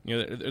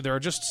there are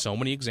just so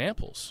many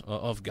examples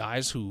of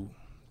guys who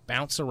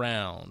bounce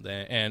around,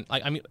 and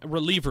I mean,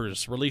 relief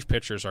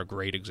pitchers are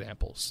great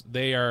examples.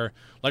 They are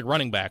like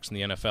running backs in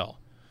the NFL.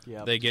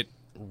 Yep. They get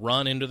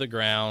run into the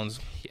ground,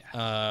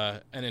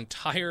 an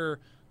entire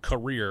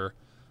career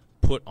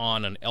put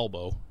on an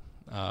elbow,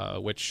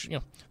 which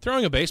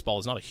throwing a baseball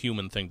is not a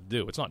human thing to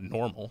do. It's not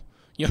normal.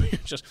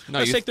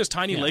 Let's take this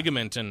tiny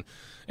ligament and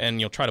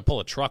try to pull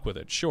a truck with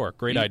it. Sure,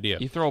 great idea.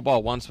 You throw a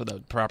ball once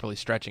without properly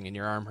stretching, and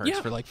your arm hurts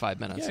for like 5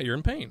 minutes. Yeah, you're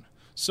in pain.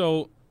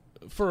 So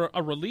for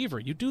a reliever,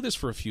 you do this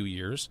for a few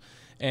years,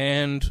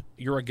 and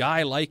you're a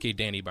guy like a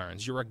Danny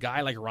Barnes. You're a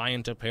guy like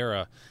Ryan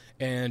Tepera,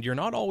 and you're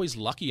not always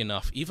lucky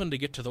enough even to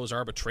get to those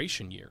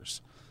arbitration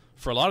years.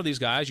 For a lot of these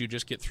guys, you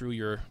just get through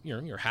your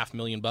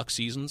 $500,000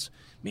 seasons.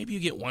 Maybe you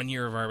get 1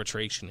 year of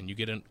arbitration, and you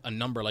get a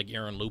number like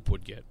Aaron Loop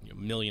would get, $1.5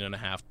 million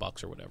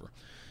or whatever.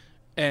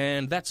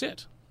 And that's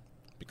it.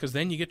 Because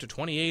then you get to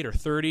 28 or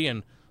 30,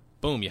 and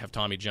boom, you have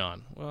Tommy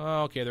John.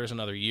 Well, okay, there's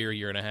another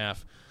year and a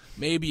half.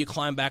 Maybe you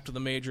climb back to the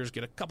majors,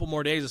 get a couple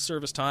more days of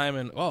service time,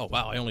 and, oh,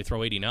 wow, I only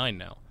throw 89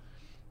 now.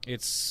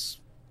 It's,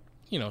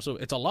 so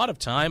it's a lot of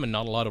time and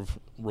not a lot of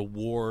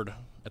reward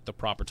at the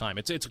proper time.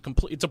 It's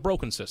a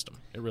broken system.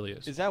 It really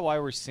is. Is that why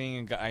we're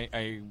seeing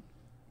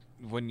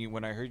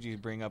when I heard you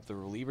bring up the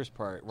relievers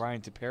part,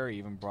 Ryan Tepera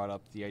even brought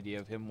up the idea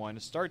of him wanting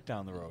to start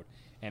down the road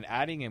and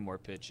adding in more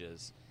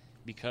pitches,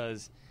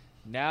 because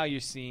now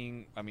you're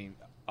seeing, I mean,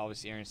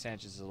 obviously Aaron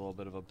Sanchez is a little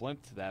bit of a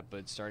blimp to that,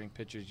 but starting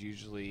pitchers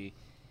usually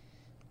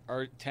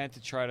tend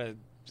to try to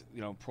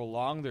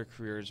prolong their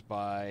careers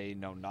by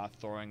not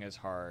throwing as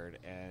hard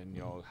and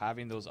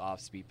having those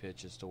off-speed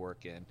pitches to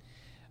work in.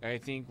 And I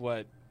think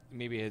what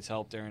maybe has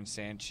helped Aaron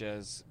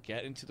Sanchez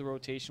get into the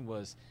rotation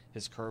was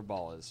his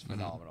curveball is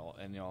phenomenal.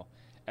 And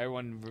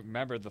everyone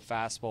remembered the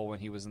fastball when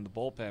he was in the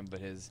bullpen, but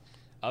his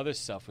other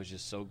stuff was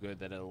just so good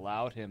that it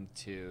allowed him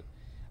to.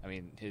 I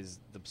mean,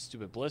 the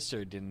stupid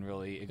blister didn't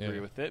really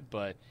agree with it,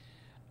 but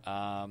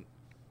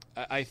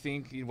I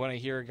think when I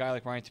hear a guy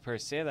like Ryan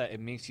Tepera say that, it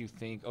makes you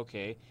think,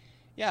 okay,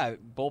 yeah,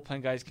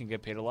 bullpen guys can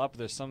get paid a lot, but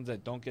there's some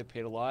that don't get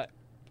paid a lot,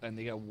 and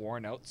they get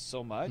worn out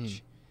so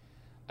much.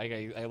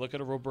 I look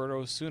at a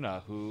Roberto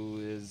Osuna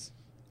who's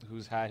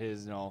had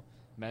his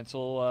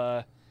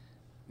mental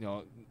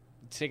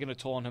taking a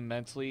toll on him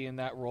mentally in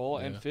that role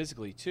and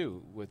physically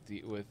too with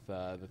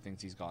the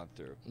things he's gone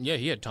through. Yeah,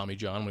 he had Tommy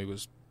John when he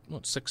was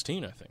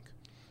 16, I think,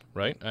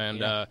 right?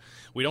 And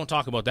we don't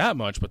talk about that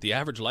much, but the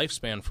average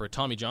lifespan for a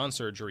Tommy John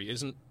surgery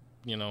isn't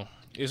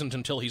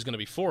until he's going to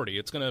be 40.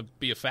 It's going to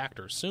be a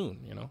factor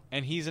soon,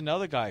 And he's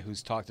another guy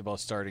who's talked about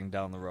starting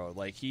down the road.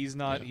 Like he's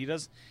not, he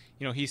does,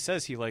 he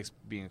says he likes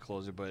being a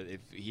closer, but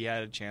if he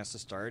had a chance to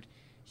start,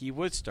 he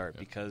would start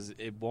because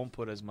it won't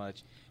put as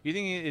much. You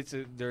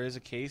think there is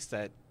a case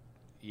that,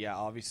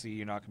 obviously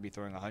you're not going to be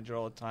throwing 100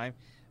 all the time.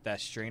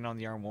 That strain on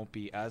the arm won't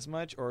be as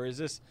much, or is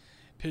this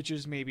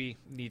pitchers maybe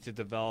need to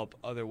develop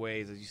other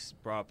ways, as you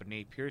brought up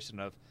Nate Pearson,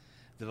 of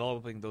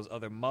developing those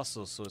other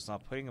muscles so it's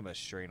not putting them a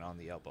strain on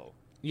the elbow.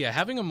 Yeah,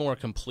 having a more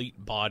complete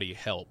body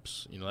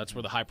helps. That's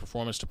where the high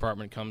performance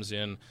department comes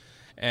in.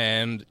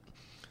 And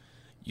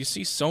you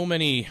see so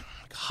many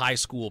high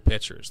school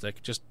pitchers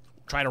that just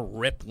try to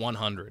rip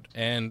 100.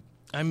 And,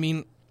 I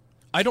mean,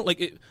 I don't like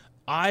it.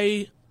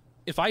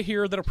 If I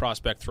hear that a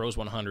prospect throws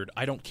 100,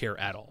 I don't care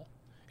at all.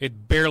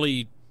 It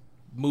barely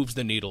moves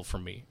the needle for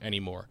me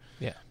anymore.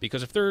 Yeah.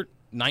 Because if they're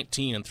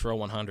 19 and throw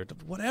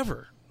 100,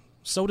 whatever.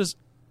 So does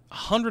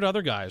 100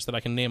 other guys that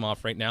I can name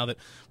off right now that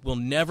will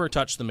never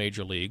touch the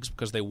major leagues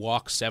because they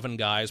walk 7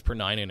 guys per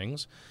 9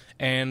 innings,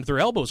 and their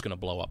elbow's going to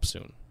blow up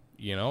soon.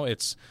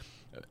 It's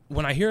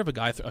when I hear of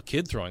a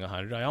kid throwing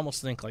 100, I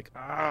almost think like,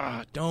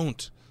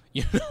 don't.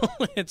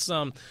 It's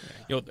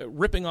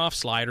ripping off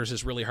sliders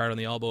is really hard on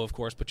the elbow, of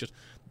course, but just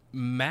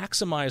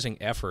maximizing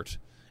effort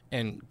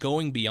and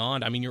going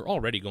beyond. I mean, you're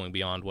already going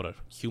beyond what a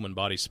human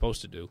body's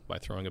supposed to do by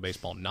throwing a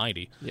baseball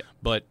 90,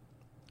 but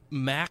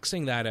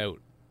maxing that out.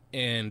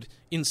 And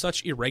in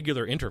such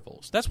irregular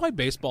intervals. That's why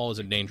baseball is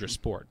a dangerous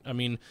sport. I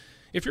mean,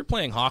 if you're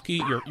playing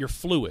hockey, you're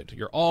fluid.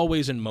 You're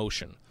always in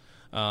motion.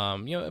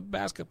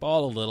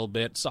 Basketball a little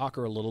bit,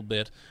 soccer a little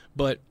bit,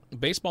 but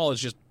baseball is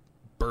just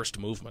burst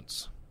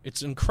movements.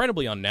 It's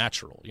incredibly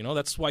unnatural.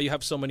 That's why you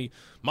have so many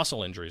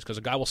muscle injuries, because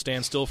a guy will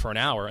stand still for an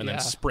hour and then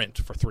sprint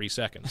for 3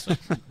 seconds.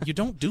 You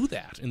don't do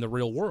that in the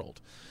real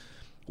world.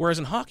 Whereas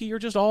in hockey, you're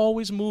just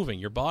always moving.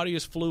 Your body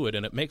is fluid,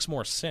 and it makes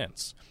more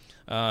sense.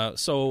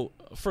 So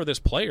for this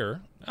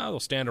player, they'll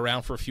stand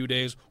around for a few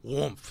days.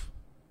 Woomph!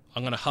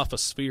 I'm going to huff a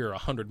sphere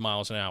 100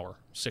 miles an hour,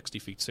 60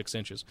 feet 6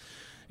 inches.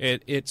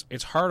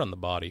 It's hard on the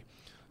body.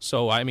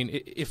 So I mean,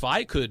 if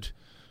I could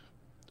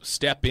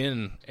step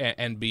in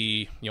and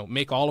be,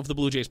 make all of the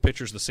Blue Jays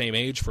pitchers the same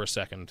age for a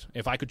second,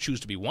 if I could choose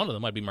to be one of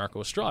them, I'd be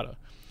Marco Estrada,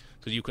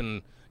 because you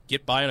can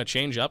get by on a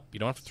changeup. You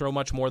don't have to throw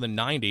much more than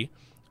 90,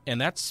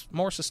 and that's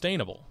more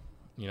sustainable.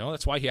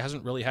 That's why he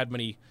hasn't really had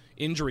many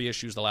injury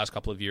issues the last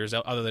couple of years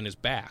other than his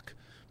back,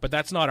 but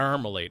that's not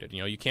arm related.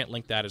 You can't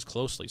link that as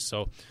closely.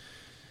 So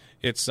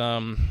it's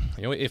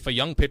if a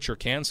young pitcher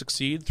can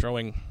succeed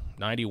throwing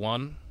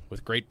 91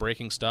 with great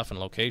breaking stuff and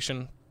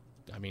location,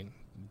 I mean,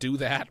 do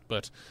that.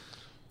 But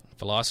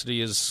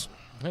velocity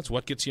that's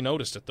what gets you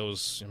noticed at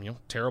those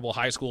terrible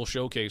high school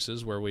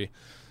showcases where we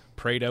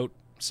prayed out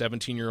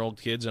 17-year-old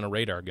kids in a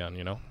radar gun.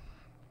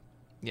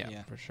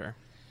 Yeah, for sure.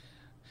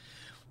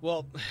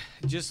 Well,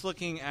 just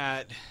looking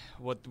at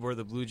where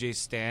the Blue Jays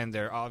stand,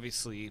 they're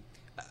obviously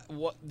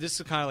this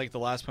is kind of like the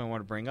last point I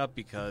want to bring up,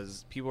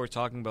 because people are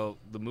talking about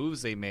the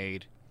moves they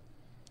made,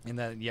 and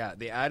that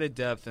they added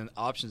depth and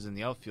options in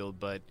the outfield.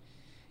 But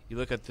you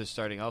look at the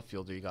starting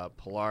outfielder, you got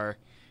Pilar,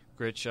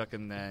 Grichuk,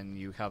 and then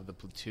you have the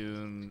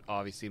platoon.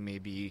 Obviously,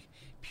 maybe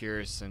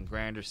Pierce and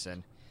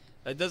Granderson.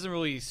 It doesn't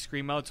really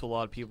scream out to a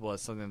lot of people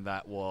as something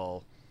that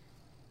will.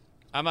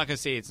 I'm not going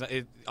to say it's not.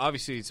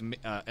 Obviously, it's an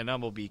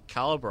MLB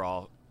caliber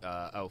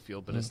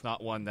outfield, but it's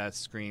not one that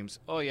screams,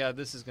 "Oh yeah,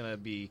 this is going to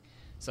be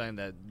something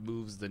that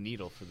moves the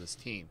needle for this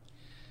team."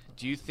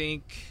 Do you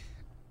think,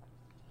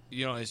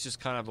 it's just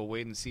kind of a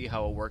wait and see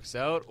how it works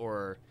out,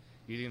 or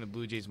do you think the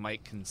Blue Jays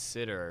might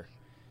consider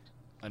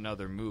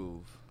another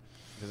move?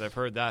 Because I've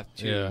heard that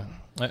too. Yeah,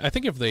 I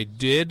think if they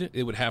did,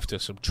 it would have to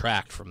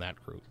subtract from that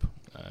group,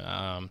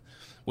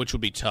 which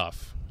would be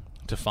tough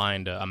to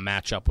find a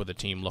matchup with a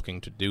team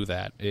looking to do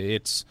that.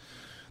 It's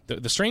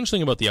the strange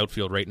thing about the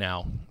outfield right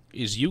now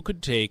is you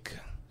could take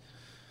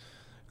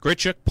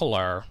Grichuk,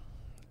 Pilar,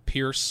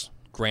 Pierce,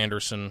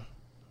 Granderson.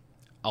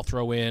 I'll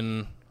throw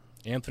in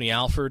Anthony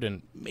Alford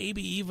and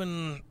maybe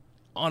even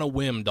on a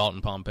whim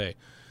Dalton Pompey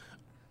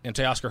and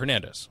Teoscar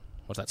Hernandez.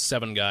 What's that,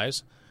 7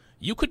 guys?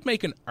 You could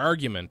make an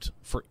argument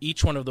for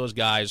each one of those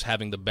guys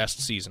having the best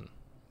season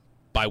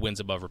by wins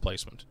above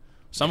replacement.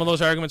 Some of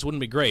those arguments wouldn't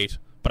be great,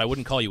 but I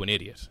wouldn't call you an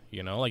idiot.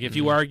 Like if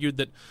you argued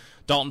that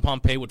Dalton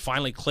Pompey would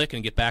finally click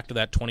and get back to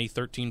that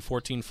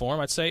 2013-14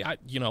 form, I'd say,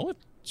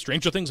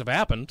 stranger things have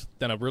happened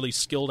than a really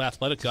skilled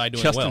athletic guy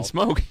doing Justin well.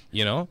 Smoke.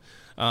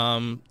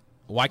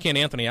 Why can't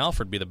Anthony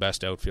Alford be the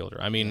best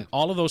outfielder? I mean,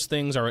 all of those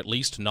things are at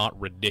least not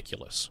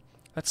ridiculous.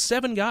 That's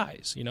 7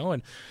 guys,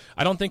 and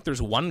I don't think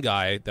there's one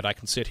guy that I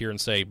can sit here and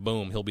say,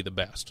 boom, he'll be the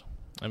best.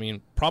 I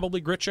mean,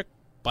 probably Grichuk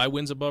by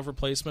wins above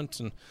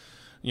replacement, and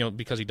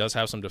because he does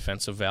have some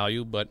defensive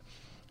value, but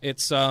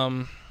it's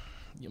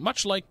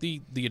much like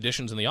the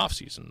additions in the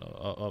offseason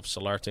of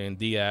Solarte and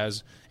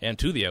Diaz and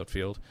to the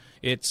outfield.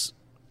 It's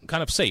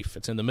kind of safe.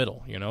 It's in the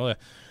middle.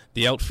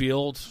 The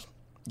outfield,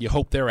 you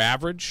hope they're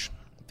average.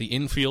 The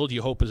infield,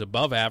 you hope is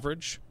above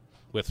average,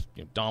 with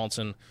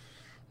Donaldson,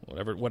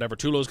 whatever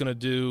Tulo's going to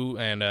do,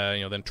 and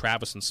then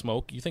Travis and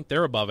Smoke. You think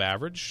they're above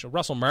average.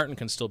 Russell Martin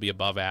can still be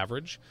above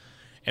average,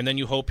 and then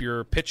you hope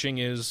your pitching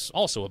is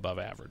also above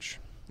average.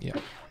 Yeah.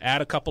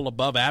 Add a couple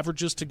above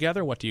averages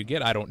together. What do you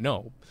get? I don't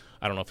know.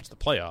 I don't know if it's the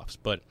playoffs,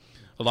 but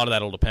a lot of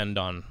that will depend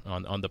on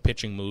the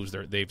pitching moves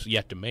they've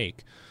yet to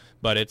make.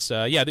 But it's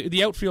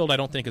the outfield I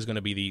don't think is going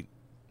to be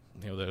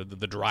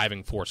the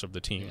driving force of the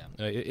team.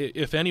 Yeah.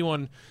 If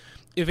anyone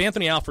if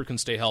Anthony Alford can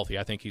stay healthy,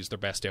 I think he's their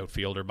best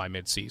outfielder by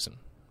midseason.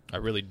 I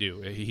really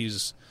do. He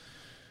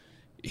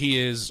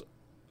is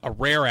a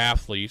rare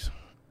athlete.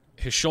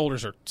 His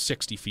shoulders are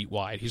 60 feet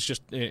wide.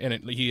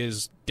 He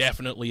is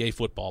definitely a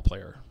football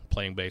player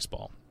playing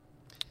baseball,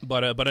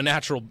 but a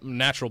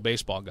natural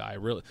baseball guy.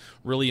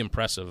 Really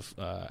impressive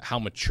how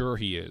mature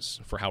he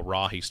is for how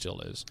raw he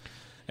still is.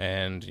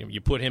 And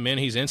you put him in,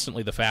 he's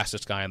instantly the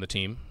fastest guy on the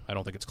team. I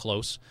don't think it's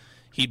close.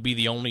 He'd be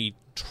the only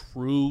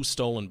true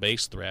stolen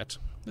base threat.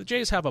 The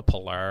Jays have a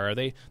Pilar.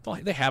 They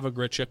have a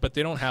Grichuk, but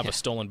they don't have a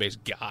stolen base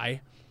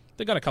guy.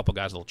 They got a couple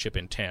guys that'll chip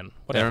in 10.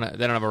 They don't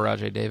have a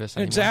Rajay Davis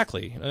anymore.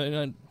 Exactly.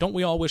 Don't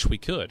we all wish we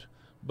could?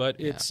 But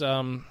it's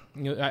the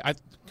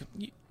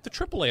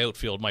AAA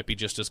outfield might be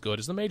just as good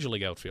as the Major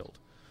League outfield.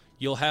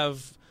 You'll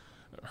have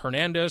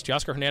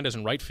Teoscar Hernandez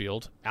in right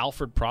field,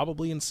 Alford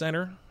probably in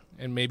center,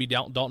 and maybe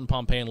Dalton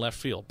Pompey in left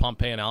field.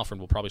 Pompey and Alford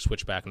will probably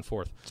switch back and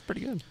forth. It's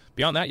pretty good.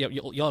 Beyond that,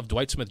 you'll have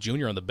Dwight Smith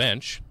Jr. on the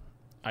bench.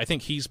 I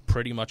think he's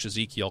pretty much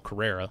Ezekiel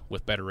Carrera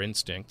with better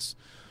instincts.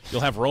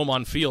 You'll have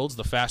Roman Fields,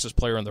 the fastest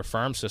player in their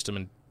farm system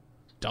in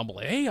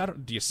Double-A.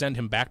 Do you send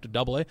him back to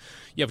Double-A?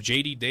 You have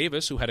J.D.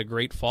 Davis, who had a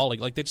great fall.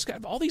 Like they just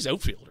got all these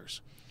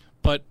outfielders,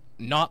 but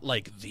not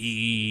like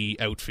the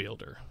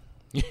outfielder.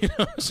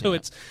 So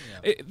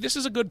this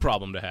is a good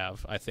problem to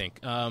have, I think.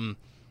 And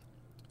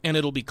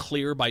it'll be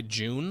clear by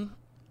June.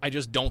 I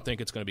just don't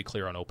think it's going to be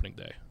clear on opening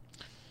day.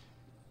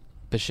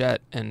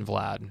 Bichette and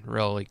Vlad,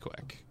 really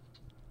quick.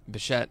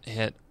 Bichette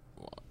hit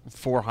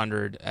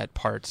 400 at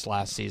parts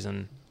last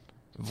season.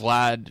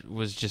 Vlad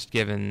was just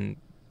given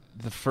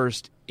the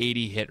first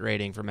 80 hit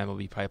rating from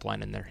MLB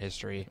Pipeline in their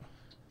history.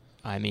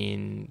 I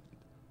mean,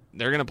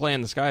 they're going to play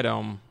in the Sky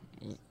Dome,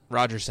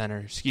 Rogers Center,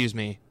 excuse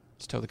me,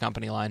 to toe the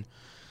company line.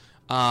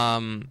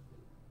 How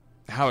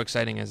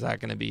exciting is that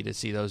going to be to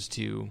see those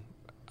two,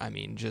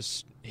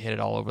 just hit it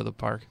all over the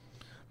park?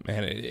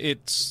 Man,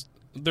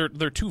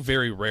 they're two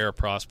very rare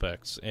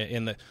prospects.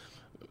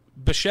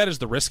 Bichette is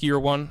the riskier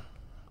one.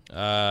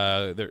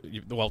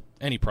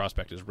 Any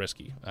prospect is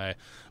risky.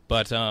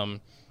 But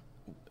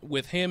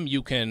with him,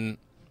 you can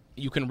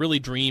really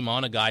dream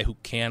on a guy who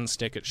can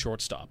stick at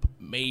shortstop.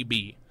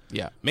 Maybe.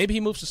 Yeah. Maybe he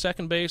moves to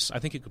second base. I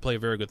think he could play a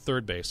very good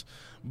third base.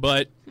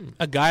 But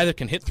a guy that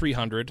can hit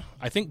 300,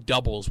 I think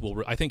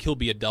he'll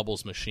be a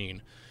doubles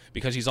machine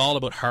because he's all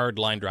about hard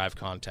line drive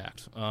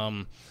contact.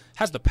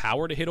 Has the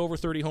power to hit over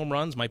 30 home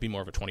runs. Might be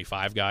more of a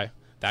 25 guy.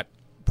 That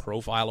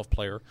profile of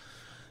player.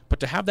 But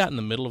to have that in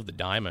the middle of the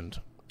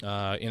diamond,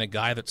 in a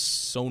guy that's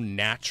so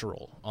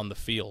natural on the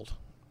field,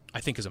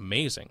 I think is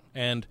amazing.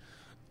 And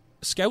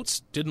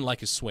scouts didn't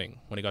like his swing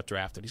when he got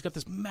drafted. He's got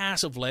this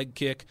massive leg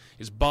kick.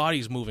 His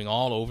body's moving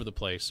all over the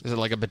place. Is it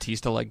like a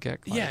Batista leg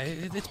kick? Yeah,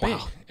 it's big.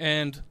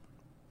 And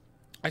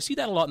I see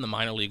that a lot in the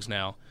minor leagues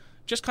now.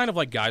 Just kind of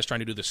like guys trying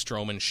to do the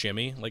Stroman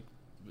shimmy. Like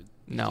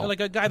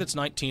a guy that's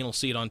 19 will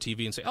see it on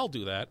TV and say, I'll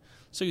do that.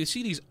 So you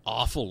see these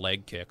awful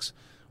leg kicks.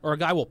 Or a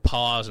guy will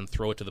pause and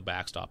throw it to the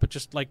backstop. It's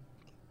just like,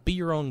 be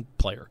your own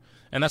player.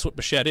 And that's what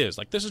Bichette is.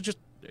 Like, this is just,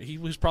 he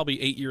was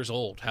probably 8 years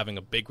old having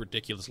a big,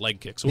 ridiculous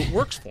leg kick. So it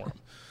works for him.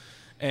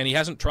 And he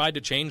hasn't tried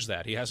to change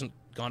that. He hasn't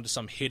gone to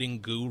some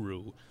hitting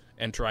guru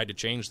and tried to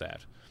change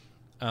that.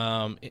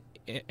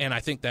 And I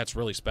think that's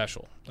really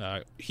special.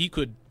 He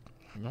could,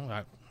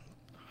 I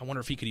wonder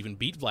if he could even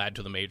beat Vlad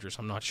to the majors.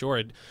 I'm not sure.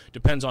 It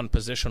depends on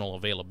positional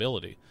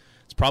availability.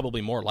 It's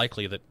probably more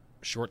likely that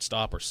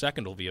shortstop or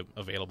second will be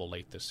available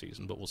late this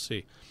season, but we'll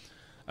see.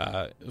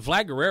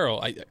 Vlad Guerrero,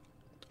 I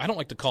don't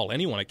like to call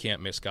anyone a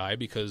can't miss guy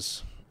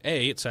because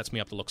it sets me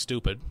up to look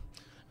stupid.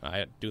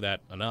 I do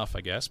that enough,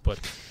 I guess, but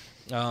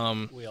we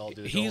all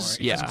do. He's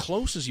as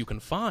close as you can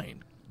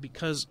find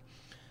because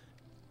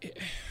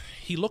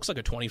he looks like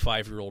a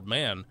 25-year-old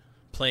man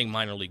playing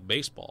minor league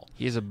baseball.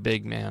 He is a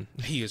big man.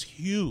 He is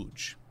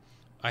huge.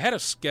 I had a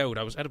scout.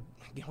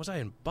 Was I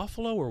in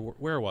Buffalo or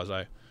where was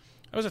I?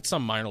 I was at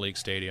some minor league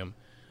stadium.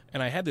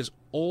 And I had this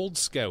old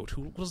scout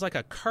who was like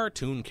a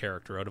cartoon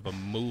character out of a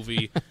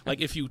movie. Like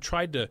if you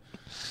tried to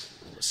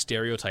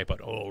stereotype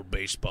an old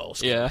baseball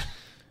scout. Yeah.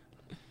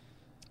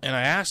 And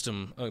I asked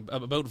him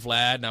about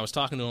Vlad, and I was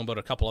talking to him about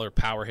a couple other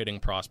power-hitting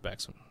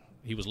prospects.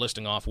 He was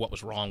listing off what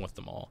was wrong with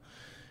them all.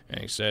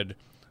 And he said,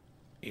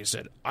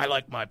 I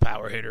like my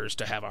power hitters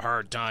to have a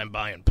hard time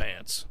buying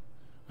pants.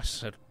 I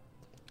said,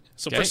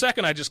 for a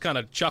second I just kind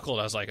of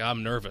chuckled. I was like,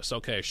 I'm nervous.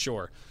 Okay,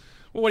 sure.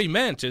 Well, what he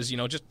meant is,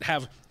 just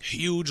have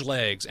huge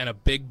legs and a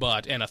big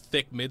butt and a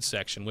thick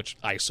midsection, which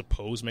I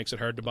suppose makes it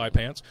hard to buy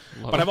pants.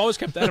 I've always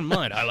kept that in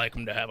mind. I like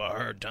him to have a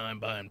hard time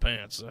buying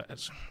pants.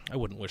 I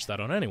wouldn't wish that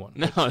on anyone.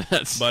 No,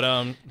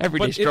 but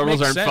everyday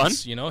struggles aren't fun.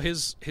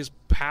 His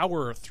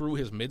power through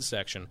his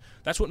midsection,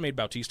 that's what made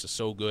Bautista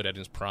so good at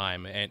his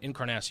prime. And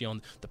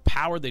Encarnacion, the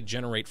power they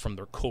generate from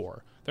their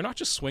core. They're not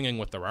just swinging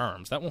with their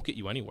arms. That won't get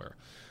you anywhere.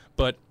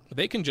 But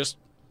they can just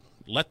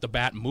let the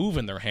bat move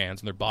in their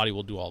hands and their body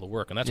will do all the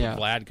work, and that's what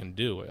Vlad can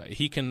do.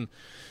 He can,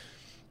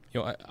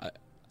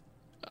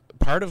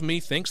 part of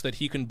me thinks that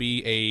he can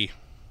be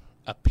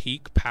a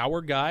peak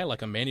power guy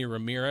like a Manny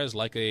Ramirez,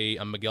 like a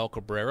Miguel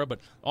Cabrera, but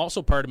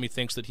also part of me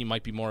thinks that he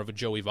might be more of a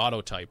Joey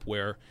Votto type,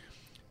 where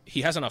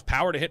he has enough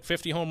power to hit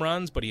 50 home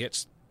runs, but he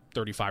hits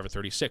 35 or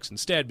 36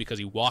 instead because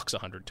he walks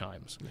 100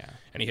 times. Yeah.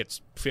 And he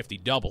hits 50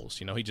 doubles.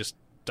 He just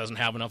doesn't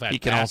have enough at-bats. He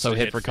can also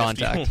hit for 50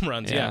 contact. home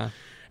runs. Yeah.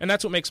 And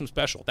that's what makes him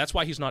special. That's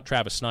why he's not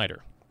Travis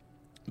Snyder.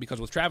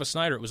 Because with Travis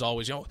Snyder, it was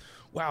always,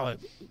 wow, a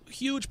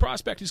huge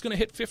prospect. He's going to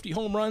hit 50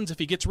 home runs if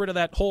he gets rid of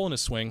that hole in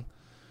his swing.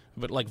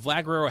 But like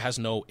Vlad Guerrero has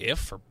no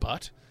if or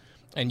but.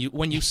 And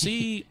when you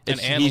see an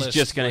analyst, he's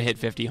just going to hit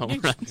 50 home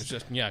runs.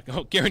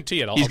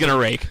 Guarantee it. He's going to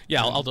rake.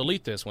 Yeah, I'll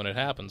delete this when it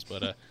happens.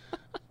 But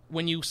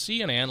when you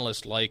see an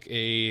analyst like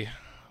a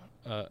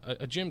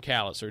Jim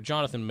Callis or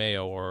Jonathan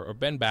Mayo or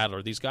Ben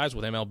Badler, these guys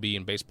with MLB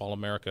and Baseball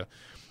America,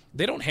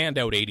 they don't hand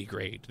out 80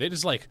 grade. They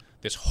just like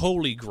this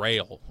holy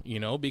grail,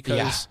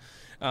 because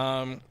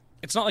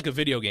it's not like a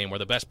video game where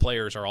the best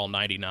players are all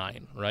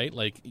 99, right?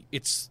 Like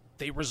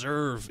they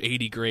reserve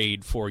 80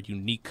 grade for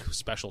unique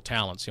special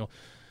talents.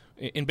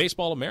 In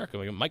Baseball America,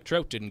 Mike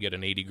Trout didn't get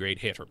an 80 grade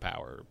hit or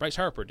power. Bryce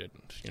Harper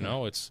didn't.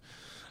 It's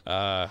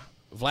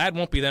Vlad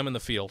won't be them in the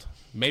field.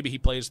 Maybe he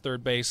plays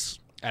third base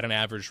at an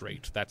average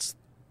rate. That's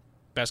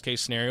best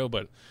case scenario.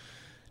 But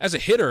as a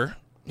hitter,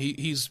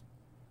 he's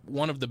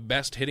one of the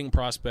best hitting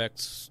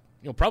prospects.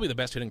 Probably the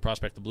best hitting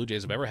prospect the Blue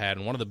Jays have ever had,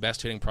 and one of the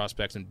best hitting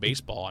prospects in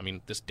baseball.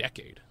 This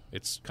decade.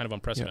 It's kind of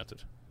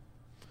unprecedented.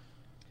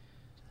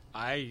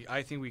 Yeah.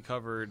 I think we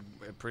covered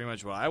pretty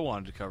much what I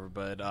wanted to cover,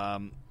 but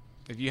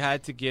if you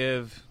had to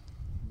give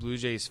Blue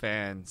Jays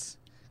fans,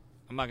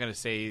 I'm not going to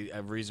say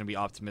a reason to be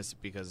optimistic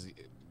because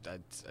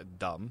that's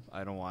dumb.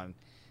 I don't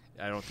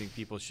think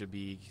people should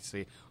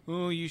say,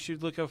 oh, you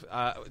should look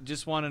up.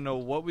 Just want to know,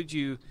 what would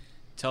you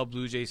tell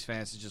Blue Jays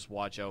fans to just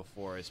watch out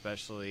for,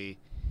 especially,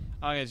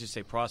 I'm going to just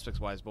say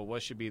prospects-wise, but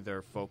what should be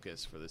their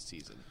focus for this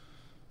season?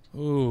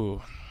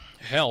 Ooh,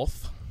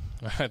 health.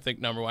 I think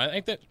number one. I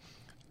think that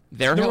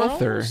their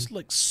health, were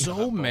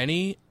so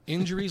many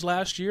injuries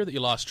last year that you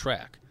lost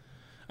track.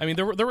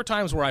 There were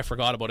times where I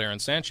forgot about Aaron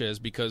Sanchez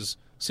because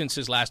since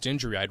his last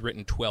injury, I'd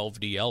written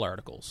 12 DL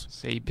articles.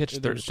 So he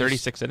pitched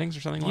 36 innings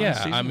or something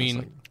last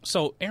season?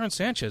 So Aaron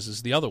Sanchez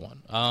is the other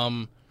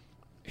one.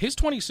 His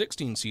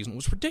 2016 season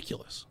was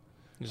ridiculous.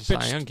 He's a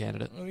Cy Young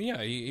candidate.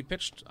 He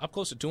pitched up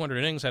close to 200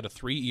 innings, had a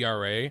 3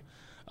 ERA.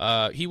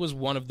 He was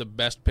one of the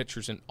best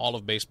pitchers in all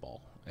of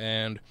baseball.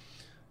 And,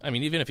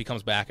 even if he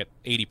comes back at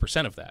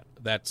 80% of that,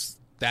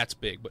 that's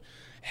big. But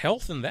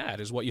health in that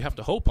is what you have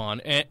to hope on.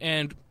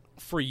 And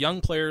for young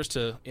players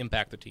to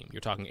impact the team,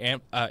 you're talking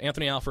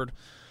Anthony Alford,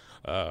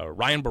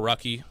 Ryan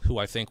Borucki, who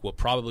I think will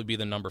probably be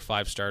the number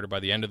 5 starter by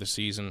the end of the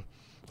season,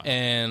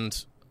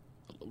 and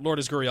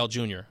Lourdes Gurriel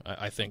Jr.,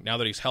 I think, now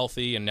that he's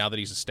healthy and now that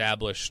he's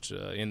established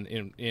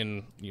in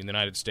the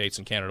United States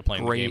and Canada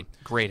playing the game.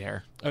 Great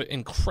hair.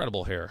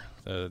 Incredible hair.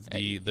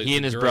 He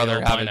and his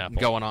brother have it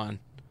going on.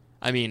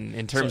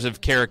 In terms of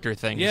character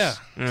things. Yeah.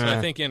 So I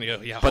think,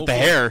 but the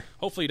hair.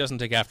 Hopefully he doesn't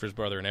take after his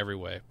brother in every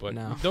way. But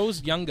no.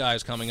 Those young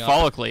guys coming up.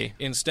 Follically.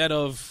 Instead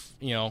of,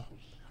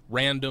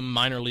 random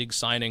minor league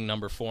signing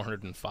number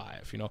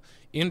 405.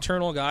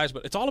 Internal guys.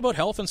 But it's all about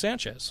health and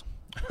Sanchez,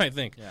 I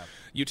think. Yeah.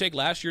 You take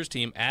last year's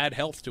team, add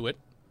health to it,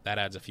 that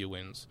adds a few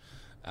wins.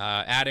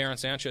 Add Aaron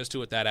Sanchez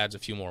to it, that adds a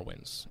few more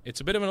wins.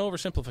 It's a bit of an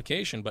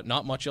oversimplification, but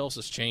not much else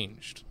has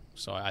changed.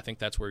 So I think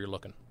that's where you're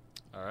looking.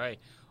 All right.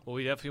 Well,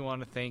 we definitely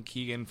want to thank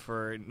Keegan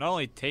for not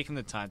only taking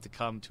the time to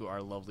come to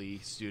our lovely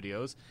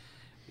studios.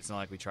 It's not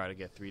like we try to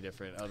get 3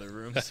 different other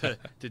rooms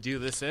to do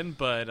this in,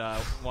 but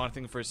want to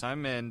thank him for his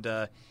time. And,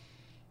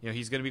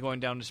 he's going to be going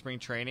down to spring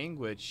training,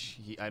 which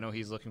I know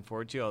he's looking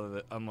forward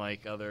to,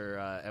 unlike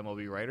other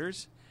MLB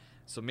writers.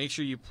 So make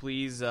sure you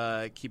please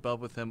keep up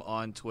with him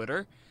on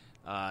Twitter.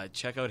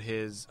 Check out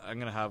I'm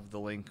going to have the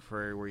link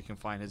for where you can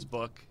find his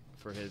book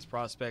for his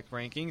prospect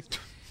rankings.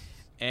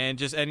 And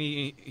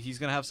he's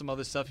going to have some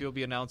other stuff he'll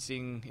be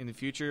announcing in the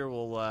future.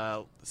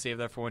 We'll save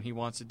that for when he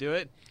wants to do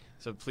it.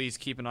 So please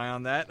keep an eye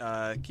on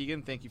that.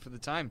 Keegan, thank you for the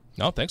time.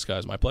 No, thanks,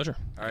 guys. My pleasure.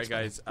 All right,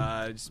 guys.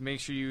 Just make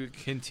sure you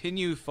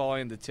continue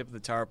following the Tip of the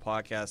Tower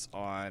podcast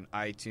on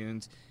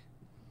iTunes,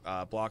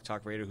 Block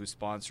Talk Radio, who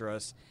sponsor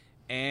us.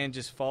 And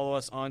just follow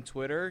us on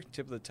Twitter,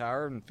 Tip of the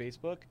Tower, and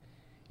Facebook.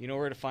 You know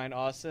where to find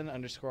Austin,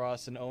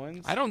 _Austin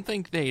Owens. I don't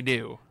think they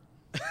do.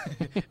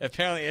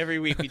 Apparently every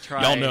week we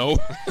try. Y'all know.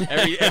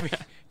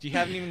 You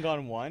haven't even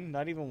gone one?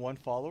 Not even one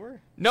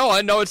follower? No,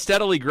 I know it's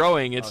steadily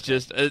growing. It's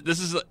just this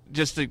is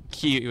just to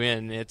key you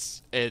in.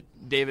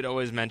 David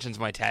always mentions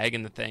my tag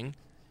in the thing,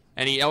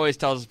 and he always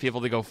tells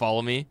people to go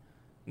follow me.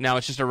 Now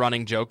it's just a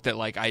running joke that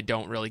I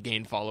don't really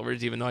gain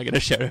followers, even though I get a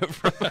shout out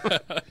from.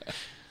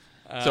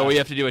 So we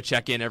have to do a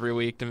check-in every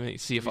week to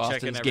see if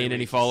Austin's gained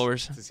any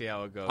followers. To see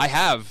how it goes. I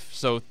have,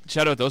 so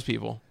shout out those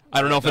people. I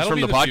don't know if it's from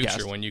the podcast.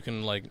 Future when you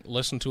can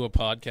listen to a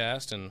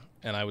podcast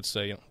and I would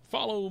say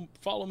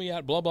follow me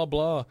at blah blah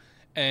blah,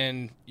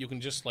 and you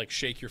can just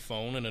shake your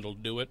phone and it'll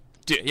do it.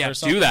 Do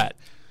that.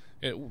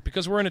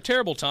 Because we're in a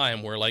terrible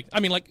time where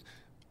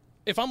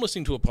if I'm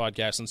listening to a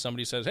podcast and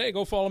somebody says, "Hey,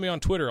 go follow me on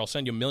Twitter, I'll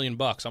send you $1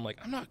 million," I'm like,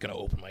 I'm not going to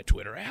open my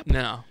Twitter app.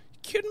 No.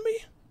 kidding me?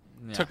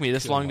 Yeah, Took me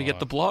this come long to get on.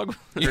 the blog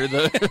or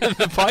the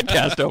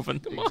podcast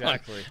open.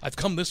 exactly. I've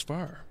come this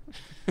far.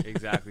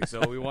 Exactly.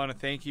 So we want to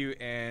thank you,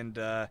 and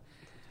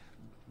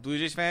Blue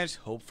Jays fans,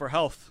 hope for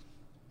health.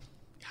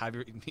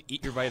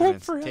 Eat your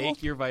vitamins.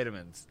 Take your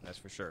vitamins. That's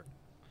for sure.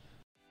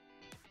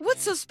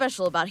 What's so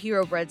special about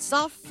Hero Bread's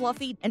soft,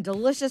 fluffy, and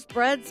delicious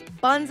breads,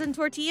 buns, and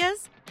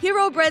tortillas?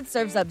 Hero Bread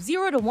serves up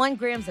 0 to 1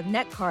 grams of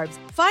net carbs,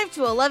 5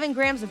 to 11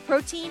 grams of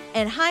protein,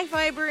 and high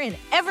fiber in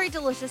every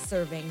delicious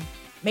serving.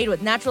 Made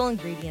with natural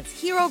ingredients,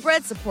 Hero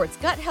Bread supports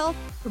gut health,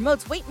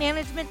 promotes weight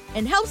management,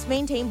 and helps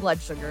maintain blood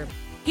sugar.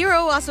 Hero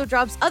also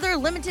drops other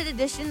limited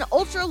edition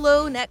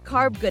ultra-low net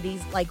carb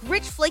goodies like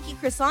rich flaky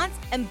croissants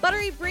and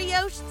buttery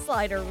brioche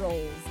slider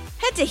rolls.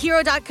 Head to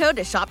hero.co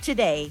to shop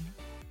today.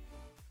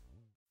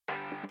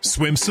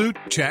 Swimsuit?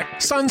 Check.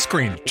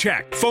 Sunscreen?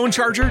 Check. Phone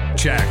charger?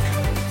 Check.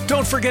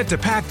 Don't forget to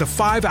pack the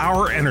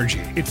 5-Hour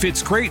Energy. It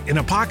fits great in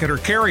a pocket or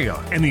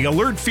carry-on, and the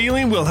alert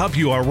feeling will help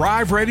you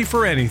arrive ready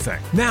for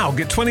anything. Now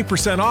get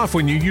 20% off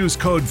when you use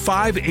code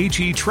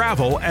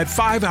 5HETRAVEL at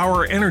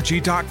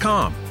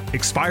 5hourenergy.com.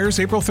 Expires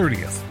April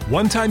 30th.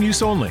 One-time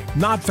use only.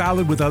 Not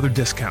valid with other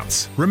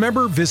discounts.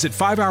 Remember, visit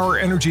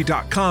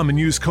 5hourenergy.com and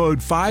use code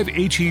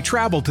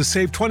 5HETRAVEL to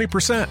save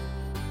 20%.